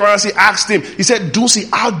Paul Adefarasi asked him, he said, Dunsin,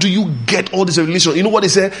 how do you get all this revelation? You know what he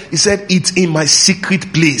said? He said, it's in my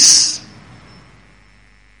secret place.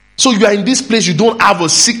 So you are in this place, you don't have a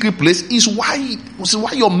secret place. It's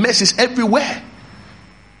why your mess is everywhere.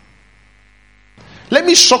 Let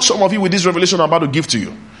me shock some of you with this revelation I'm about to give to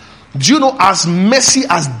you. Do you know, as messy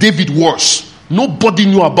as David was, nobody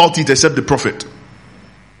knew about it except the prophet.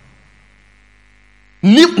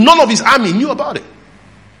 None of his army knew about it.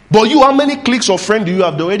 But you, how many cliques of friends do you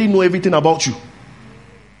have? They already know everything about you.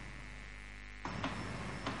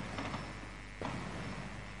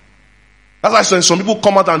 That's why some people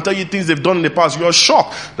come out and tell you things they've done in the past. You're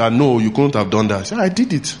shocked that no, you couldn't have done that. I said, I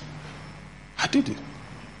did it.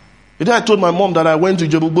 The day I told my mom that I went to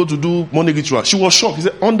Jebubo to do morning ritual, she was shocked. She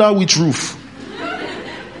said, under which roof?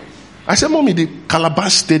 I said, Mommy, the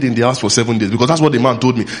calabash stayed in the house for 7 days, because that's what the man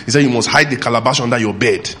told me. He said, you must hide the calabash under your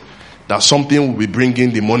bed, that something will be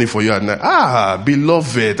bringing the money for you at night.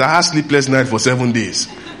 Beloved, I had sleepless night for 7 days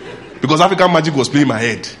because African magic was playing my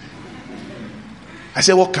head. I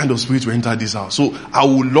said, what kind of spirit will enter this house? So I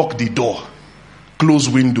will lock the door, close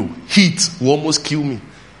window. Heat will almost kill me.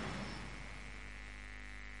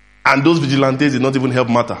 And those vigilantes did not even help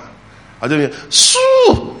matter. I tell you,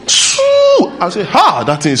 Sue! I say,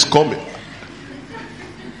 that thing is coming.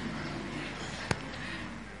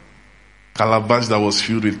 Calabash that was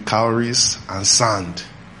filled with cowries and sand.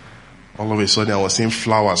 All of a sudden I was seeing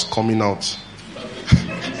flowers coming out.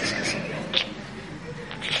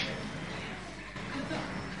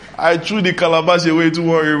 I threw the calabash away to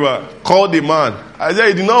one river. Called the man. I said,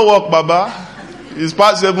 it did not work, Baba. It's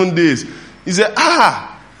past 7 days. He said,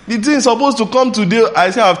 the thing is supposed to come today.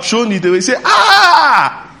 I said, I've thrown it away. He said,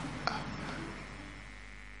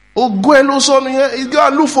 Oguelo son, he's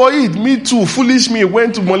gonna look for it. Me too. Foolish me.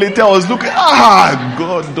 Went to Molete. I was looking.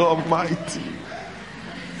 God Almighty.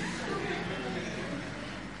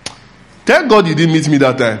 Thank God you didn't meet me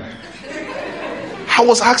that time. I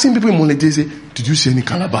was asking people in Molete, say, did you see any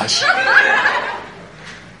calabash?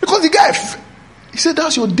 Because the guy, he said,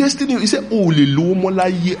 that's your destiny. He said,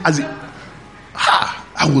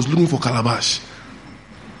 I was looking for calabash.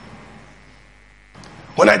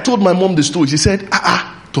 When I told my mom the story, she said,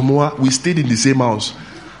 Tomoa, we stayed in the same house.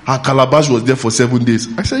 And calabash was there for 7 days.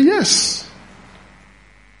 I said, yes.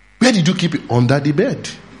 Where did you keep it? Under the bed.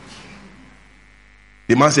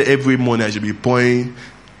 The man said, every morning I should be pouring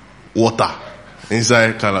water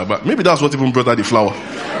inside calabash. Maybe that's what even brought out the flower.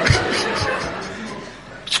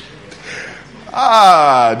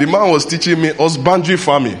 The man was teaching me husbandry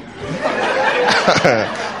farming.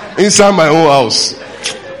 Inside my own house.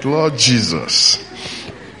 Lord Jesus.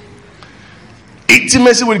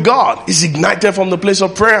 Intimacy with God is ignited from the place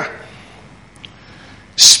of prayer.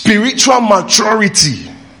 Spiritual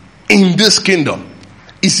maturity in this kingdom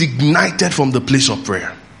is ignited from the place of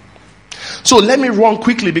prayer. So let me run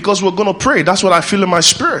quickly because we're going to pray. That's what I feel in my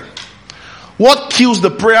spirit. What kills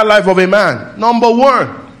the prayer life of a man? Number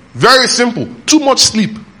one, very simple, too much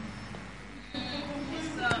sleep.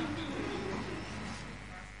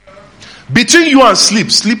 Between you and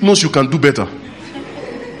sleep knows you can do better.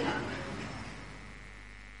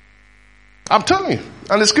 I'm telling you.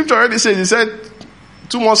 And the scripture already says, he said,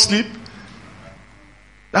 too much sleep.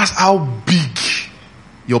 That's how big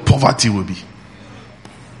your poverty will be.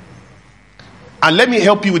 And let me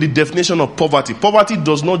help you with the definition of poverty. Poverty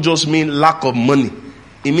does not just mean lack of money.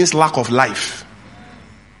 It means lack of life.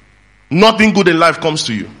 Nothing good in life comes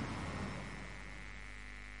to you.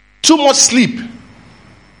 Too much sleep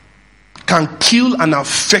can kill and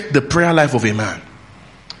affect the prayer life of a man.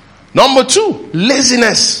 Number two,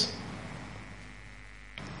 laziness.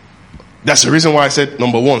 That's the reason why I said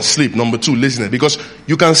number one, sleep. Number two, laziness. Because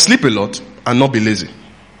you can sleep a lot and not be lazy.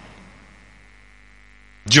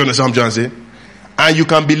 Do you understand what I'm trying to say? And you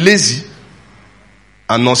can be lazy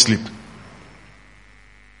and not sleep.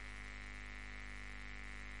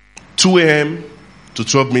 2 a.m. to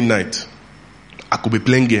 12 midnight. I could be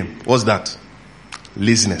playing game. What's that?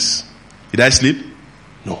 Laziness. Did I sleep?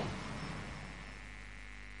 No.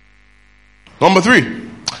 Number three,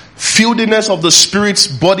 filthiness of the spirit's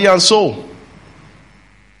body and soul.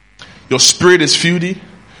 Your spirit is filthy.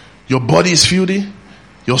 Your body is filthy.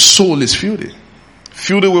 Your soul is filthy.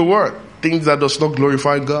 Filthy with what? Things that does not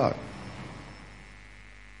glorify God.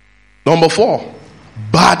 Number four,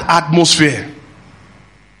 bad atmosphere.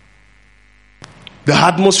 The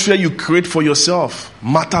atmosphere you create for yourself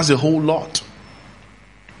matters a whole lot.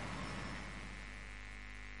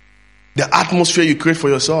 The atmosphere you create for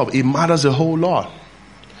yourself, it matters a whole lot.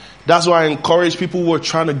 That's why I encourage people who are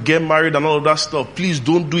trying to get married and all of that stuff. Please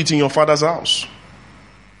don't do it in your father's house.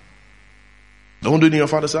 Don't do it in your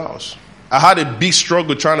father's house. I had a big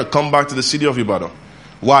struggle trying to come back to the city of Ibadan.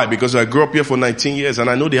 Why? Because I grew up here for 19 years and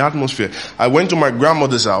I know the atmosphere. I went to my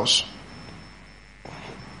grandmother's house.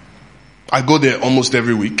 I go there almost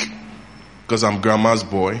every week because I'm grandma's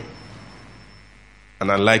boy.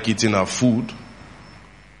 And I like eating her food.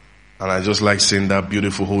 And I just like seeing that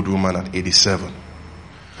beautiful old woman at 87.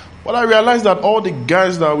 But I realized that all the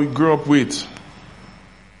guys that we grew up with,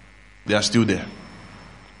 they are still there.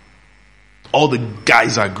 All the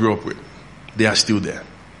guys I grew up with, they are still there.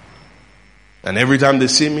 And every time they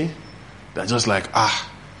see me, they're just like,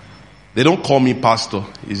 They don't call me pastor.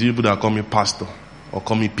 It's people that call me pastor. Or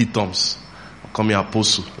call me P-Toms. Or call me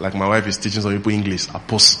apostle. Like my wife is teaching some people English.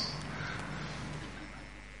 Apostle.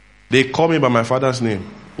 They call me by my father's name.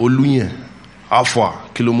 Oluye.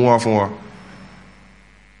 Afwa. Kilomo Afwa.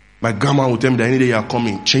 My grandma would tell me that any day you are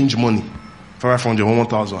coming, change money. 500,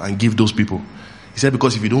 1,000 and give those people. He said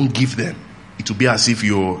because if you don't give them, it will be as if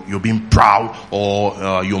you're being proud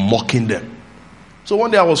or you're mocking them. So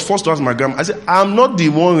one day I was forced to ask my grandma, I said, I'm not the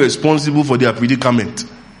one responsible for their predicament.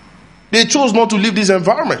 They chose not to leave this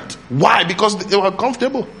environment. Why? Because they were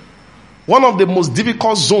comfortable. One of the most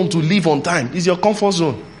difficult zones to live on time is your comfort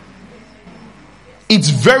zone. It's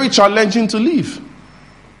very challenging to live.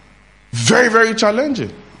 Very, very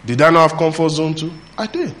challenging. Did I not have comfort zone too? I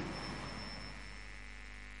did.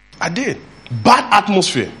 Bad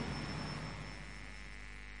atmosphere.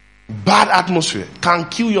 Bad atmosphere can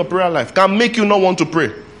kill your prayer life, can make you not want to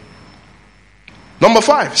pray. Number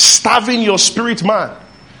 5, starving your spirit man.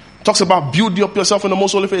 Talks about building up yourself in the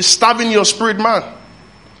most holy faith. Starving your spirit man.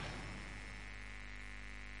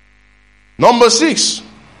 Number 6.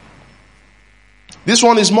 This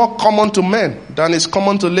one is more common to men than is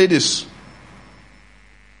common to ladies.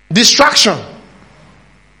 Distraction.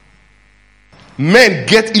 Men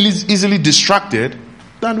get easily distracted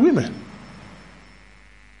than women.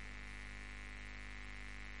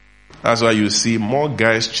 That's why you see more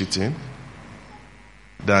guys cheating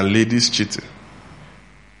than ladies cheating.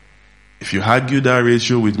 If you argue that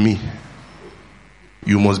ratio with me,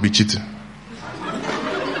 you must be cheating.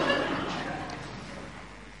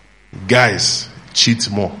 Guys cheat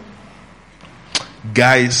more.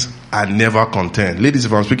 Guys are never content. Ladies,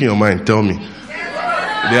 if I'm speaking your mind, tell me.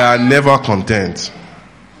 They are never content.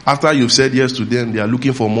 After you've said yes to them, they are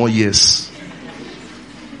looking for more yes.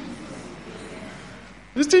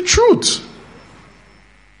 It's the truth.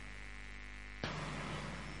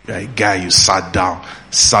 You're a guy, you sat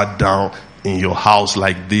down in your house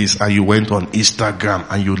like this, and you went on Instagram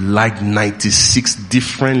and you liked 96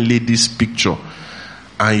 different ladies' picture,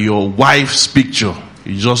 and your wife's picture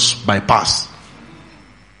you just bypass.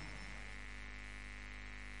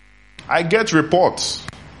 I get reports,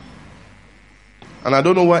 and I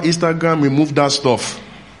don't know why Instagram removed that stuff.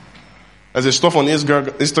 There's a stuff on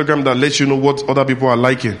Instagram that lets you know what other people are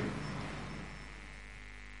liking.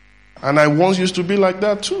 And I once used to be like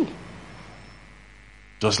that too.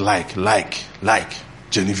 Just like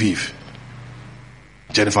Genevieve,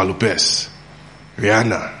 Jennifer Lopez,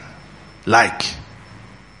 Rihanna, like.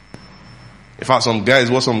 In fact,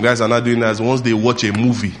 what some guys are not doing is once they watch a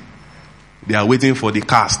movie, they are waiting for the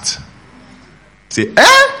cast. Say,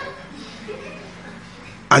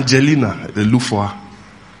 Angelina, they look for her.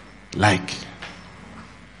 Like.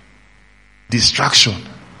 Distraction.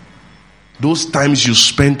 Those times you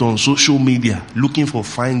spent on social media looking for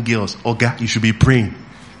fine girls, you should be praying.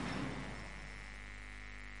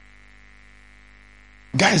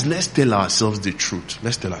 Guys, let's tell ourselves the truth.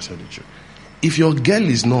 If your girl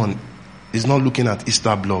is not looking at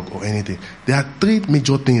Instablog or anything, there are 3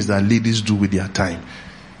 major things that ladies do with their time.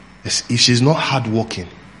 If she's not hardworking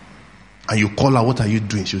and you call her, what are you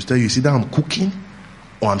doing? She'll tell you, see that I'm cooking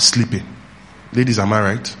or I'm sleeping. Ladies, am I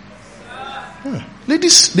right? Yeah.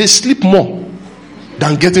 Ladies, they sleep more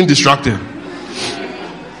than getting distracted.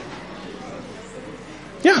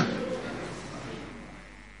 Yeah.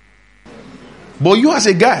 But you as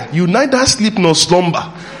a guy, you neither sleep nor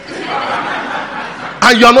slumber.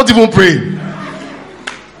 And you are not even praying.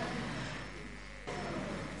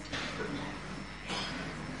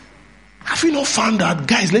 Have you not found out,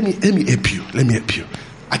 guys, let me help you.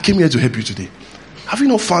 I came here to help you today. Have you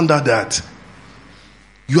not found out that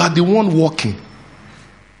you are the one working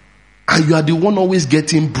and you are the one always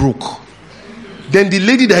getting broke? Then the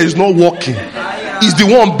lady that is not working is the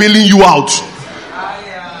one bailing you out.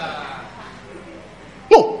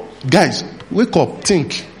 No, guys, wake up,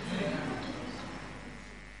 think.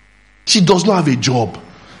 She does not have a job.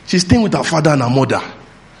 She's staying with her father and her mother.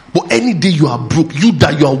 But any day you are broke, you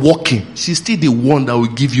are working, she's still the one that will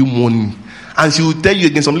give you money. And she will tell you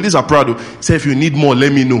again, some ladies are proud, say if you need more,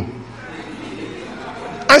 let me know.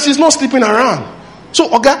 And she's not sleeping around. So,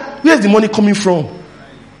 where's the money coming from?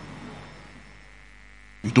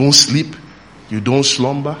 You don't sleep, you don't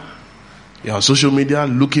slumber, you're on social media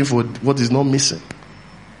looking for what is not missing.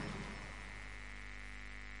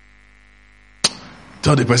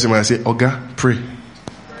 Tell the person when I say, pray.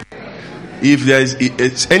 If there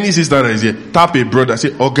is any sister that is here, tap a brother, say,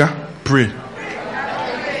 pray.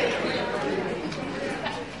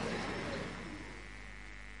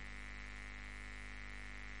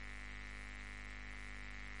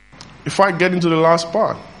 If I get into the last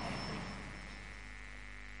part,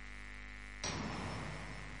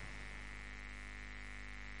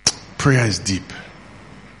 prayer is deep.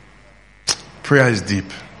 Prayer is deep.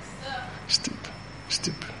 It's deep. It's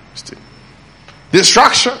deep. It's deep.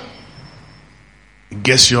 Distraction, it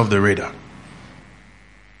gets you off the radar.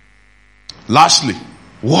 Lastly,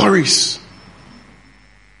 worries.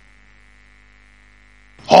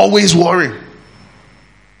 Always worrying.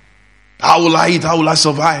 How will I eat? How will I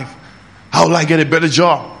survive? How will I get a better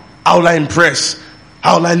job? How will I impress?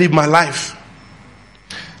 How will I live my life?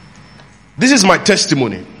 This is my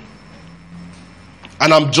testimony.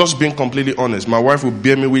 And I'm just being completely honest. My wife will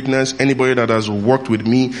bear me witness. Anybody that has worked with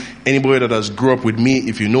me, anybody that has grew up with me,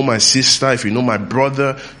 if you know my sister, if you know my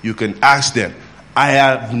brother, you can ask them. I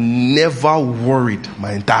have never worried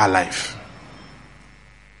my entire life.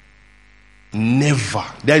 Never.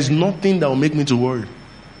 There is nothing that will make me to worry.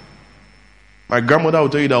 My grandmother will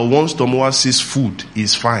tell you that once Tomoa sees food,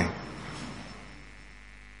 is fine.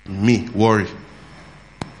 Me, worry.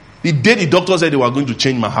 The day the doctor said they were going to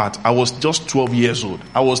change my heart, I was just 12 years old.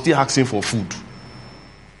 I was still asking for food.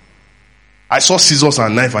 I saw scissors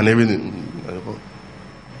and knife and everything.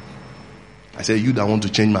 I said, you that want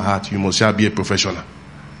to change my heart, you must shall be a professional.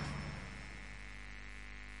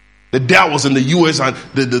 The day I was in the US and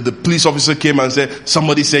the police officer came and said,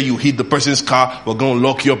 somebody said you hit the person's car, we're going to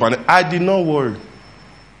lock you up. And I did not worry.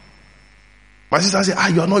 My sister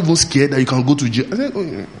said, you are not even scared that you can go to jail. I said,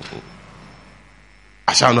 oh,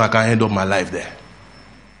 I shall know I can end up my life there.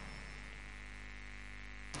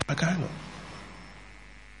 I can't end up.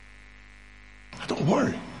 I don't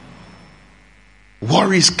worry.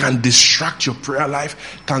 Worries can distract your prayer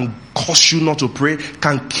life, can cause you not to pray,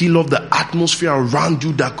 can kill off the atmosphere around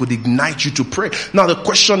you that could ignite you to pray. Now the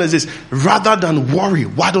question is this: rather than worry,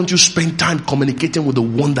 why don't you spend time communicating with the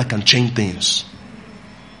one that can change things?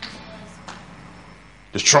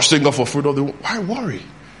 You're trusting God for fruit of the womb. Why worry?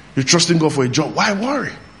 You're trusting God for a job. Why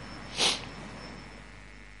worry?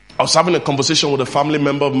 I was having a conversation with a family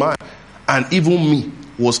member of mine, and even me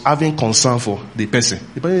was having concern for the person.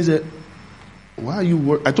 The person said, why are you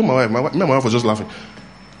worried? I told my wife, my wife was just laughing.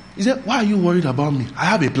 He said, why are you worried about me? I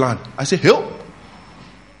have a plan. I said, help.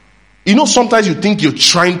 You know, sometimes you think you're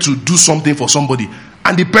trying to do something for somebody,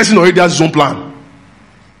 and the person already has his own plan.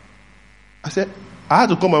 I said, I had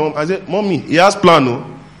to call my mom. I said, Mommy, he has plan,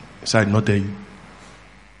 no? He said, I did not tell you.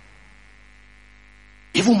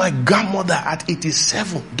 Even my grandmother at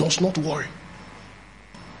 87 does not worry.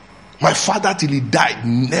 My father till he died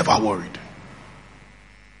never worried.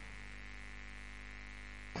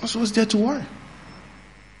 So what's there to worry?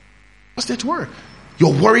 What's there to worry?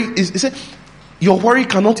 Your worry is your worry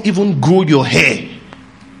cannot even grow your hair.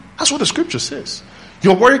 That's what the scripture says.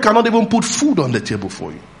 Your worry cannot even put food on the table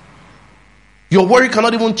for you. Your worry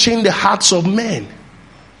cannot even change the hearts of men.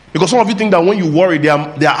 Because some of you think that when you worry, their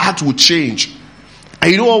heart will change. And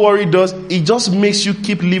you know what worry does? It just makes you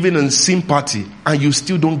keep living in sympathy and you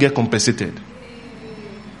still don't get compensated.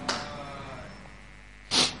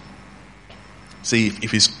 Say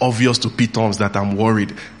if it's obvious to P-Toms that I'm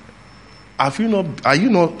worried, are you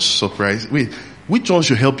not surprised? Wait, which one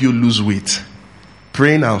should help you lose weight?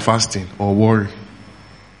 Praying and fasting or worry?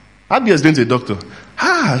 I'd be explaining to the doctor,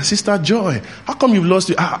 Sister Joy, how come you've lost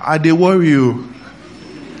it? They worry you.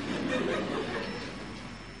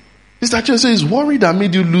 Sister Joy says, worry that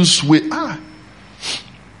made you lose weight.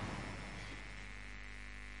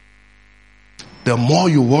 The more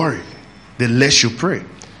you worry, the less you pray.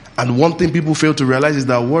 And one thing people fail to realize is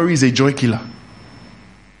that worry is a joy killer.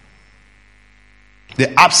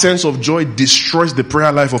 The absence of joy destroys the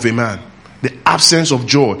prayer life of a man. The absence of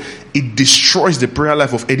joy, it destroys the prayer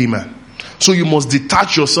life of any man. So you must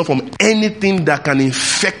detach yourself from anything that can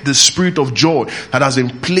infect the spirit of joy that has been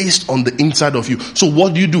placed on the inside of you. So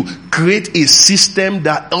what do? Create a system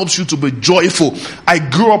that helps you to be joyful. I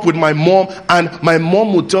grew up with my mom, and my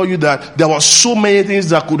mom would tell you that there were so many things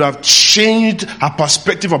that could have changed her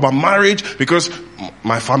perspective about marriage, because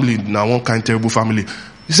my family, now one kind of terrible family.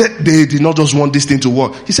 He said they did not just want this thing to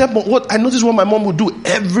work. He said, but what I noticed what my mom would do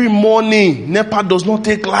every morning, NEPA does not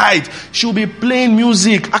take light. She will be playing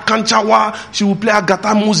music, Akanchawa. She will play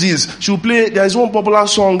Agatha Moses. She will play, there is one popular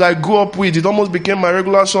song I grew up with. It almost became my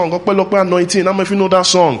regular song. Okpe Anointing. I don't know if you know that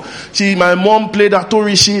song. My mom played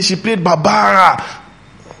Atorishi. She played Babara.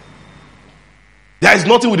 There is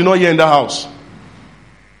nothing we did not hear in that house.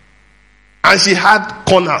 And she had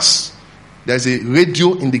corners. There's a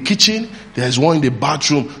radio in the kitchen. There's one in the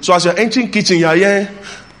bathroom. So as you're entering kitchen, you are here.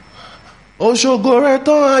 You are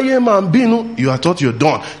thought you're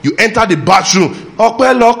done. You enter the bathroom.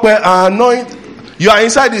 You are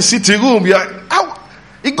inside the sitting room.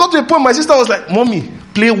 It got to a point my sister was like, Mommy,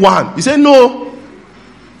 play one. He said, no.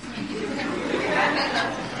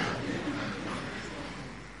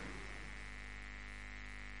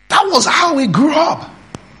 That was how we grew up.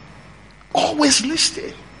 Always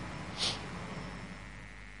listening.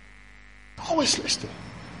 Always listening.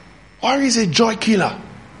 Worry is a joy killer.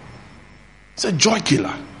 It's a joy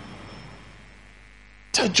killer.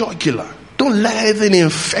 It's a joy killer. Don't let anything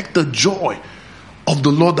infect the joy of the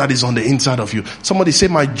Lord that is on the inside of you. Somebody say,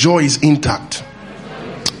 my joy is intact.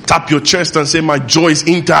 Tap your chest and say, my joy is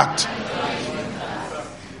intact.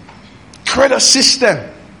 Create a system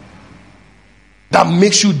that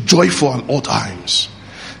makes you joyful at all times.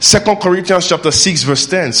 2 Corinthians chapter 6 verse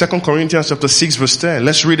 10. 2 Corinthians chapter 6 verse 10.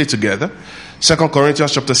 Let's read it together. 2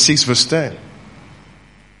 Corinthians chapter 6 verse 10.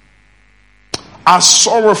 As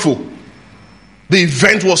sorrowful, the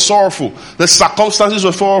event was sorrowful, the circumstances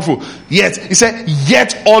were sorrowful, yet, he said,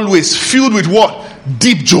 yet always filled with what?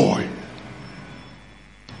 Deep joy.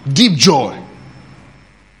 Deep joy.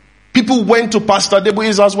 People went to Pastor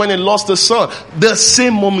Debo's house when he lost a son. The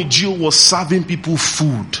same Mommy Gio was serving people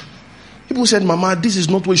food. People said, Mama, this is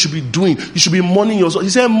not what you should be doing. You should be mourning your son. He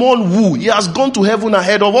said, mourn who? He has gone to heaven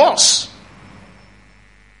ahead of us.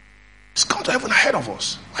 He's gone to heaven ahead of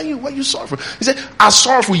us. Why are you sorrowful? He said, as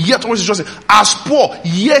sorrowful, yet always rejoicing. As poor,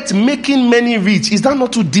 yet making many rich. Is that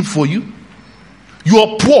not too deep for you? You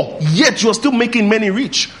are poor, yet you are still making many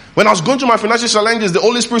rich. When I was going through my financial challenges, the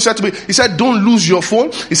Holy Spirit said to me, he said, don't lose your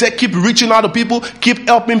phone. He said, keep reaching out to people, keep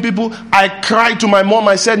helping people. I cried to my mom.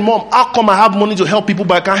 I said, Mom, how come I have money to help people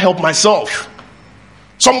but I can't help myself?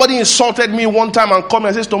 Somebody insulted me one time and called me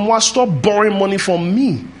and said, Tomoa, stop borrowing money from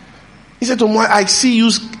me. He said, Tomoa, I see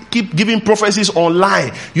you keep giving prophecies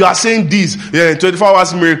online. You are saying this, 24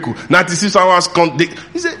 hours miracle, 96 hours.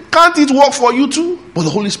 He said, can't it work for you too? But the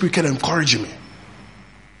Holy Spirit kept encouraging me.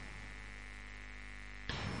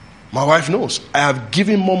 My wife knows. I have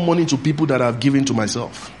given more money to people than I have given to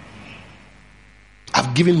myself.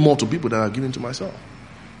 I've given more to people than I've given to myself.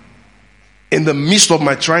 In the midst of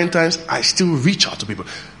my trying times, I still reach out to people.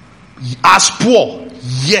 As poor,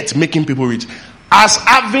 yet making people rich. As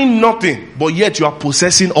having nothing, but yet you are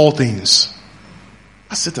possessing all things.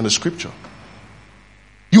 That's it in the scripture.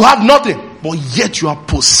 You have nothing, but yet you are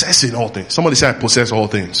possessing all things. Somebody say, I possess all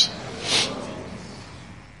things.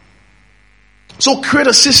 So create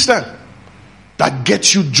a system that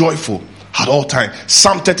gets you joyful at all times.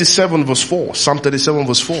 Psalm 37 verse 4. Psalm 37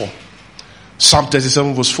 verse 4. Psalm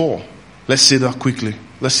 37 verse 4. Let's say that quickly.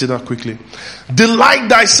 Let's say that quickly. Delight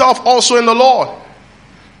thyself also in the Lord.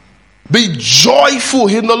 Be joyful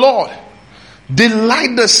in the Lord.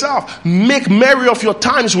 Delight thyself. Make merry of your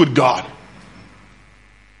times with God.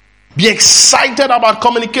 Be excited about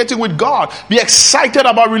communicating with God. Be excited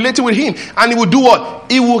about relating with Him. And He will do what?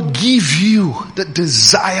 It will give you the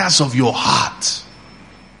desires of your heart.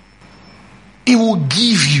 It will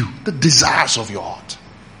give you the desires of your heart.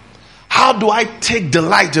 How do I take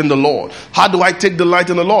delight in the Lord? How do I take delight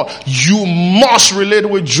in the Lord? You must relate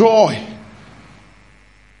with joy.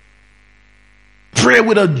 Pray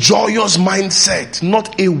with a joyous mindset,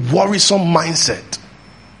 not a worrisome mindset.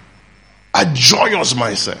 A joyous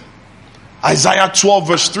mindset. Isaiah 12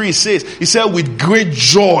 verse 3 says, he said, with great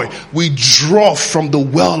joy we draw from the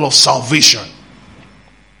well of salvation.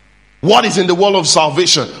 What is in the well of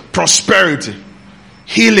salvation? Prosperity,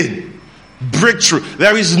 healing, breakthrough.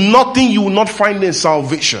 There is nothing you will not find in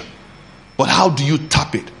salvation. But how do you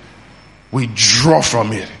tap it? We draw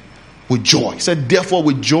from it with joy. He said, therefore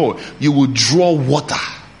with joy you will draw water.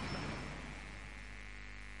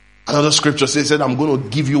 Another scripture says, I'm going to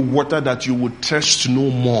give you water that you will thirst no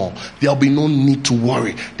more. There'll be no need to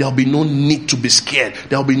worry. There'll be no need to be scared.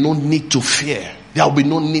 There'll be no need to fear. There'll be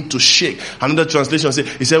no need to shake. Another translation says,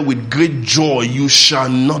 he said, with great joy you shall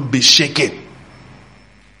not be shaken.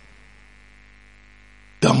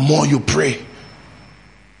 The more you pray,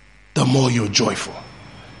 the more you're joyful.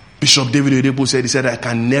 Bishop David Oyedepo said, he said, I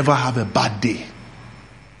can never have a bad day.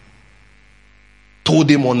 Told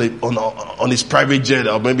him on his private jet,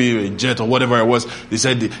 or maybe a jet or whatever it was, he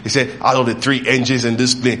said out of the 3 engines in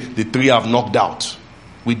this plane, the 3 have knocked out.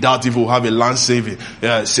 We doubt if we'll have a land saving.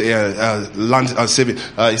 He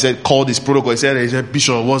said, call this protocol. He said,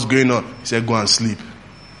 Bishop, what's going on? He said, go and sleep.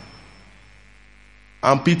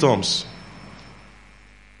 And P. Toms,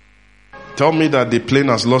 tell me that the plane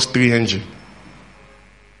has lost 3 engines.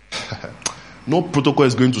 No protocol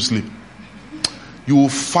is going to sleep. You will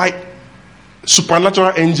fight.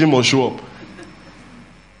 Supernatural engine will show up.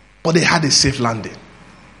 But they had a safe landing.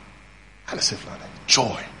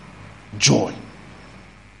 Joy.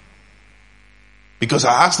 Because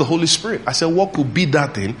I asked the Holy Spirit, I said, what could be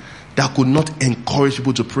that thing that could not encourage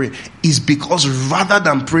people to pray is because rather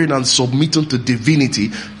than praying and submitting to divinity,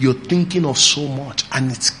 you're thinking of so much and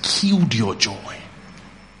it's killed your joy.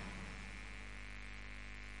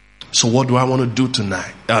 So what do I want to do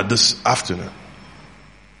tonight, this afternoon?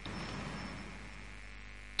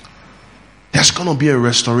 There's going to be a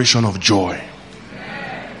restoration of joy.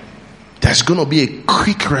 There's going to be a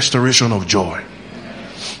quick restoration of joy.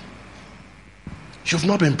 You've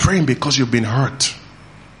not been praying because you've been hurt.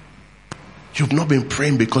 You've not been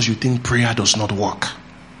praying because you think prayer does not work.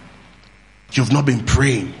 You've not been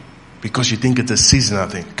praying because you think it's a seasonal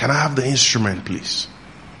thing. Can I have the instrument, please?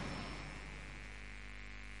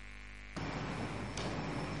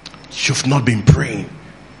 You've not been praying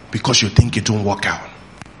because you think it won't work out.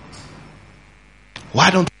 Why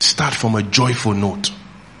don't we start from a joyful note?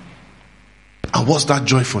 And what's that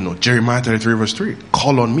joyful note? Jeremiah 33 verse 3.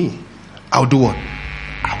 Call on me. I'll do what?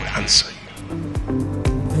 I will answer you.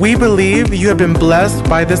 We believe you have been blessed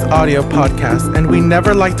by this audio podcast, and we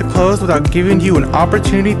never like to close without giving you an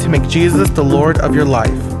opportunity to make Jesus the Lord of your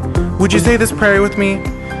life. Would you say this prayer with me?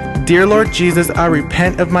 Dear Lord Jesus, I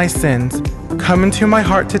repent of my sins. Come into my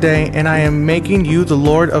heart today, and I am making you the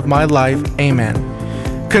Lord of my life. Amen.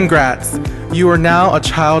 Congrats. You are now a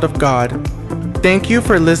child of God. Thank you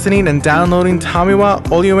for listening and downloading Tamiwa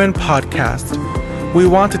Oluwen podcast. We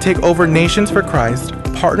want to take over nations for Christ.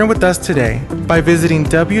 Partner with us today by visiting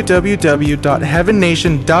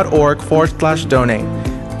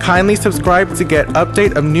www.heavennation.org/donate. Kindly subscribe to get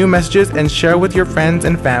update of new messages and share with your friends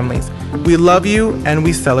and families. We love you and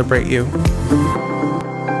we celebrate you.